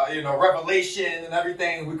 revelation, and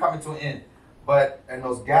everything. We're coming to an end. But in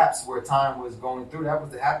those gaps where time was going through, that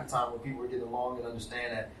was the happy time where people were getting along and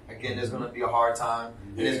understand that, again, there's going to be a hard time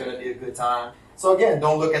and there's going to be a good time. So again,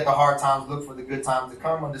 don't look at the hard times, look for the good times to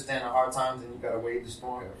come, understand the hard times, and you got to wade the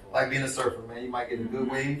storm. Like being a surfer, man, you might get a good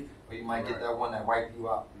wave, or you might get that one that wipe you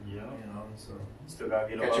out. Yeah. So Still got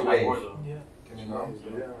to get catch up a on that wave. board, though. Yeah.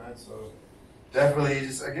 Man. So definitely,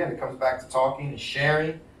 just again, it comes back to talking and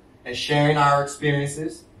sharing our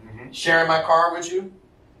experiences, sharing my car with you,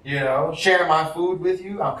 sharing my food with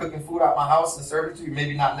you. I'm cooking food out my house and serving it to you.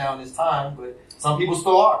 Maybe not now in this time, but some people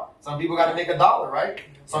still are. Some people got to make $1, right?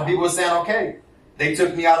 Some people are saying, okay, they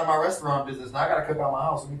took me out of my restaurant business. Now I got to cook out my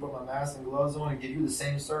house. Let me put my mask and gloves on and give you the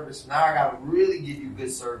same service. Now I got to really give you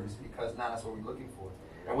good service because now that's what we're looking for.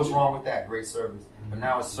 And what's wrong with that? Great service. But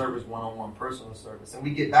now it's service, one-on-one, personal service. And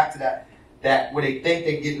we get back to that where they think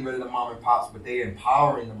they're getting rid of the mom and pops, but they're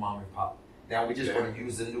empowering the mom and pop. Now we're just going to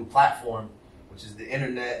use the new platform, which is the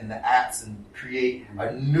internet and the apps, and create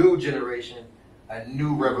a new generation, a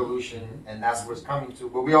new revolution, and that's what's coming to.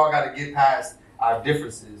 But we all got to get past our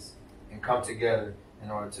differences and come together in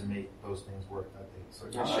order to make those things work, I think. So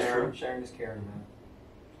just sharing is caring, man.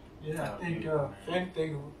 Yeah, I think if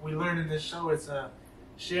anything we learned in this show is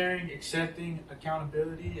sharing, accepting,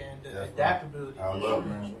 accountability, and adaptability. I love it,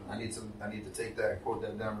 man. I need to take that and quote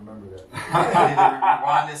that down. Remember that. I need to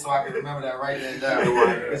rewind this so I can remember that. Write that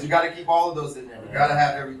down. Because you got to keep all of those in there. You got to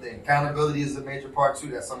have everything. Accountability is a major part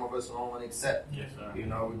too that some of us don't want to accept. Yes, sir. We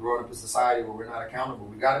grow up in a society where we're not accountable.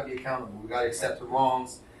 We got to be accountable. We got to accept the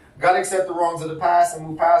wrongs. We got to accept the wrongs of the past and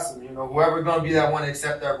move past them. Whoever's going to be that one to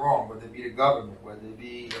accept that wrong, whether it be the government, whether it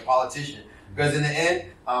be a politician. Because in the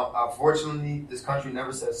end, unfortunately, this country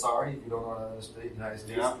never says sorry. If you don't know the United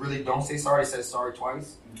States, really don't say sorry. It says sorry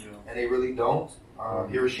twice, and they really don't.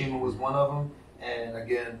 Hiroshima was one of them, and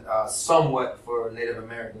again, somewhat for Native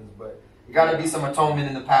Americans. But you got to be some atonement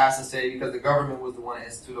in the past and say, because the government was the one that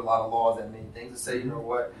instituted a lot of laws that made things, and say, you know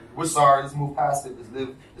what, we're sorry. Let's move past it.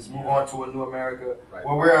 Let's move on to a new America. Right.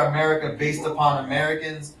 Where we're America based upon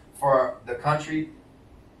Americans for the country.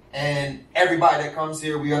 And everybody that comes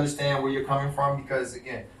here, we understand where you're coming from because,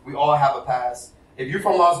 again, we all have a past. If you're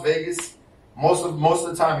from Las Vegas, most of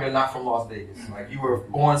the time you're not from Las Vegas. Like you were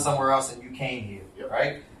born somewhere else and you came here,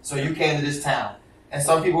 right? So you came to this town. And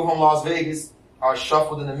some people from Las Vegas are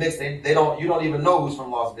shuffled in the mix. You don't even know who's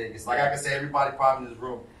from Las Vegas. Like I can say, everybody probably in this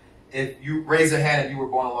room, if you raise your hand if you were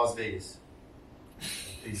born in Las Vegas.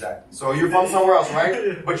 Exactly. So you're from somewhere else,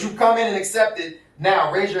 right? But you come in and accept it.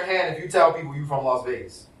 Now raise your hand if you tell people you're from Las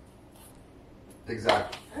Vegas.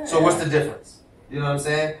 Exactly. So what's the difference? You know what I'm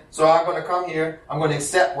saying? So I'm going to come here. I'm going to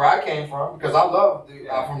accept where I came from because I love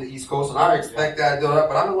from the East Coast and I expect that.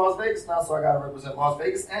 But I'm in Las Vegas now, so I got to represent Las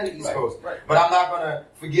Vegas and the East Coast. Right. But I'm not going to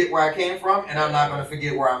forget where I came from, and I'm not going to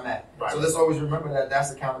forget where I'm at. Right. So let's always remember that.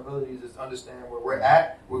 That's accountability. Just understand where we're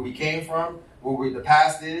at, where we came from, where the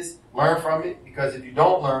past is. Learn from it, because if you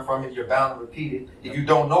don't learn from it, you're bound to repeat it. If you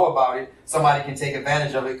don't know about it, somebody can take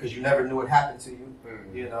advantage of it because you never knew it happened to you.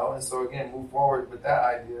 And so again, move forward with that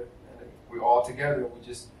idea. And we're all together. And we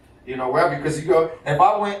just, wherever, because you go. If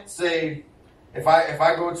I went, say, if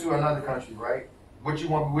I go to another country, right? What do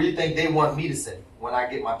you think they want me to say when I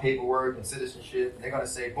get my paperwork and citizenship? They're gonna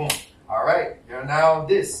say, boom, all right, you're now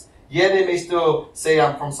this. Yeah, they may still say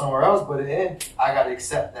I'm from somewhere else, but in the end, I got to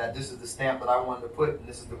accept that this is the stamp that I wanted to put, and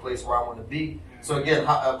this is the place where I want to be. So again,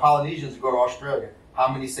 Polynesians go to Australia. How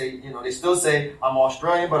many say, they still say I'm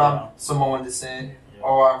Australian, but I'm Samoan descent,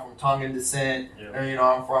 or I'm from Tongan descent, and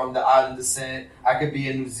I'm from the island descent. I could be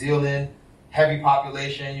in New Zealand, heavy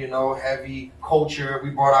population, heavy culture. We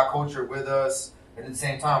brought our culture with us. And at the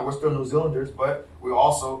same time, we're still New Zealanders, but we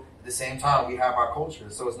also, at the same time, we have our culture.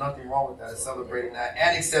 So it's nothing wrong with that. It's celebrating that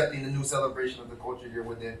and accepting the new celebration of the culture you're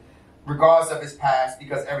within, regardless of its past,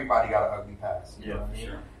 because everybody got an ugly past. You know what I mean?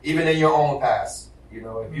 Sure. Even in your own past, You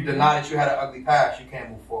know, if you deny that you had an ugly past, you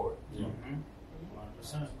can't move forward.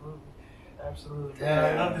 100%. Absolutely. Man,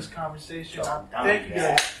 I love this conversation. Thank you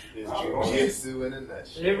that. guys. It's jiu-jitsu in a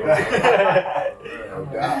nutshell. No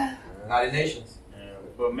doubt. United Nations.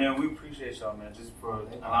 But man, we appreciate y'all, man, just for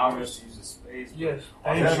allowing us to use the space. Yes.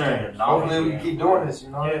 Yeah, man. Hopefully we can keep doing this, you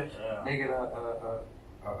know. Yes. Make it a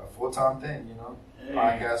full-time thing, you know.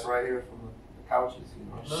 Podcast right here from the couches, you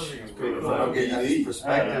know. Love it. You know, getting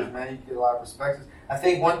perspectives, man. You get a lot of perspectives. I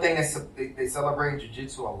think one thing they celebrate in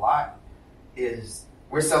jiu-jitsu a lot is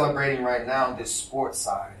we're celebrating right now this sports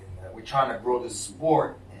side. And we're trying to grow the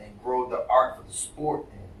sport and grow the art for the sport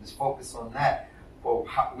and just focus on that.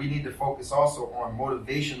 But we need to focus also on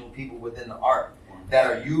motivational people within the art that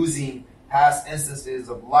are using past instances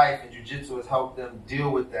of life, and jiu-jitsu has helped them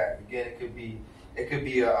deal with that. Again, it could be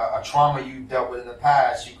a trauma you dealt with in the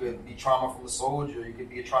past. You could be trauma from a soldier. You could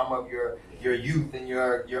be a trauma of your youth and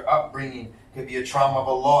your upbringing. It could be a trauma of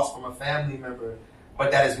a loss from a family member.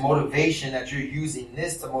 But that is motivation, that you're using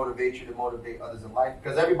this to motivate you to motivate others in life.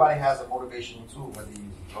 Because everybody has a motivational tool, whether you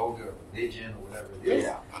use yoga or religion or whatever it is.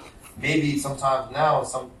 Yeah. Maybe sometimes now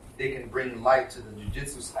they can bring light to the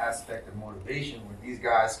jiu-jitsu aspect of motivation, where these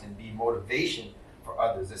guys can be motivation for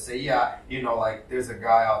others. They say, like there's a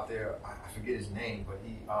guy out there, I forget his name, but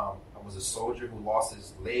he was a soldier who lost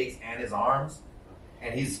his legs and his arms,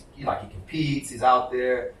 and he competes, he's out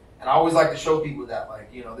there. And I always like to show people that,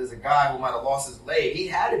 there's a guy who might have lost his leg. He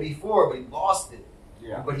had it before, but he lost it.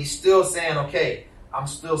 Yeah. But he's still saying, okay, I'm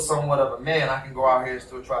still somewhat of a man. I can go out here and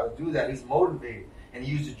still try to do that. He's motivated. And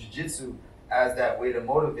he used jiu-jitsu as that way to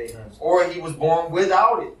motivate him. Or he was born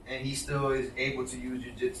without it, and he still is able to use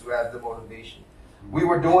jiu-jitsu as the motivation. We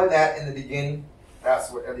were doing that in the beginning. That's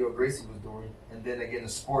what Elio Gracie was doing. And then, again, the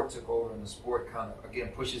sport took over, and the sport kind of,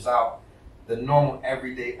 again, pushes out the normal,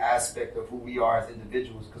 everyday aspect of who we are as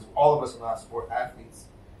individuals, because all of us are not sport athletes.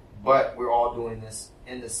 But we're all doing this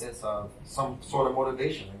in the sense of some sort of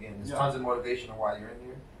motivation. Again, there's tons of motivation on why you're in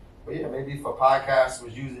here. But, yeah, maybe if a podcast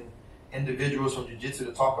was using individuals from jiu-jitsu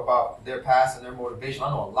to talk about their past and their motivation. I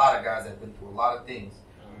know a lot of guys that have been through a lot of things.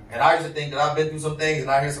 And I used to think that I've been through some things,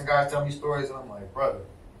 and I hear some guys tell me stories, and I'm like, brother,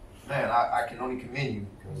 man, I can only commend you,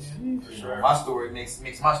 because my story makes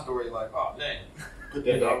my story like, oh, man.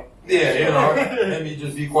 Let me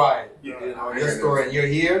just be quiet. Your story, and you're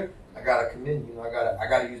here, I gotta commend you. I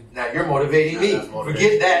gotta use. Now you're motivating me.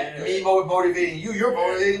 Forget that. Me motivating you. You're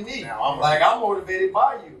motivating me. I'm motivated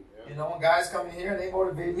by you. You know, when guys come in here and they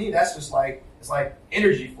motivate me, that's just it's like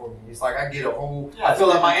energy for me. It's like I get I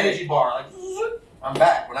fill up my energy bar. I'm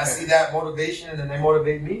back. When I see that motivation and then they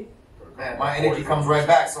motivate me, man, my energy comes right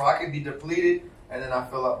back. So I can be depleted and then I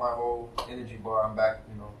fill up my whole energy bar. I'm back,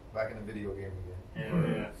 back in the video game again.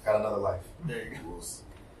 Yeah. Got another life. There you go.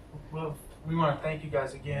 Well, we want to thank you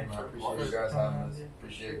guys again. I appreciate you guys having us.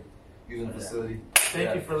 Appreciate using the facility.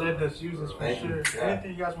 Thank you for letting us use this for sure.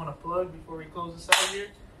 Anything you guys want to plug before we close this out here?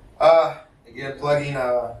 Again, plugging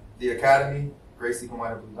the Academy, Gracie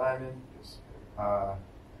Humayra Blue Diamond.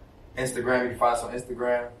 Instagram, you can find us on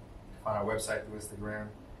Instagram. Find our website through Instagram.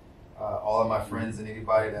 All of my friends and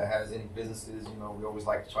anybody that has any businesses, we always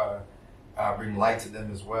like to try to bring light to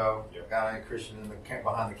them as well. Guy and Christian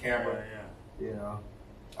behind the camera.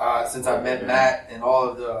 Since I met Matt and all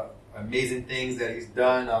of the amazing things that he's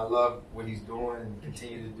done, I love what he's doing and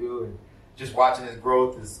continue to do. And just watching his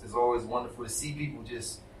growth is always wonderful to see people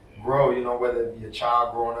just grow, whether it be a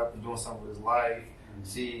child growing up and doing something with his life,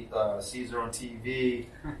 see Caesar on TV,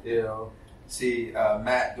 see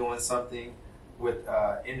Matt doing something with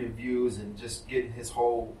interviews and just getting his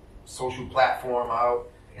whole social platform out,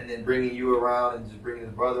 and then bringing you around and just bringing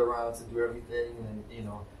his brother around to do everything, and then,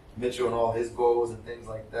 Mitchell and all his goals and things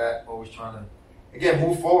like that, always trying to, again,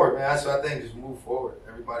 move forward, man. That's what I think, just move forward.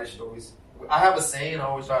 Everybody should always, I have a saying I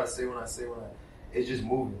always try to say it's just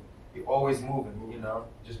moving. You're always moving,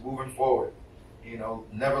 just moving forward.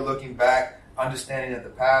 Never looking back, understanding that the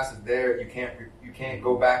past is there. You can't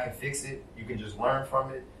go back and fix it. You can just learn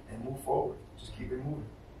from it and move forward. Just keep it moving.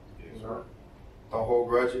 Don't hold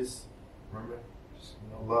grudges. Remember, just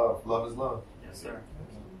love. Love is love. Yes, sir.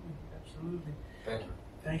 Absolutely. Thank you.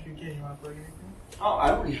 Thank you again. You want to plug anything? Oh, I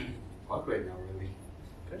don't even plug right now, really.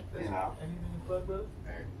 Okay. Anything to plug, brother?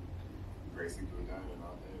 Hey, Gracie Blue Diamond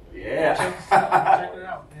out there. Yeah. Check it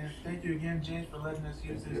out, man. Thank you again, James, for letting us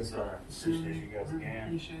use this. Yes, sir. Appreciate you guys again.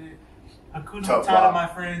 Appreciate it. Hakuna Matata, my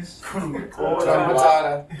friends. Hakuna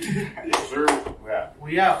Matata. Yes, sir.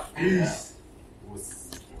 We out. Peace.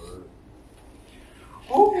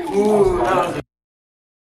 Ooh.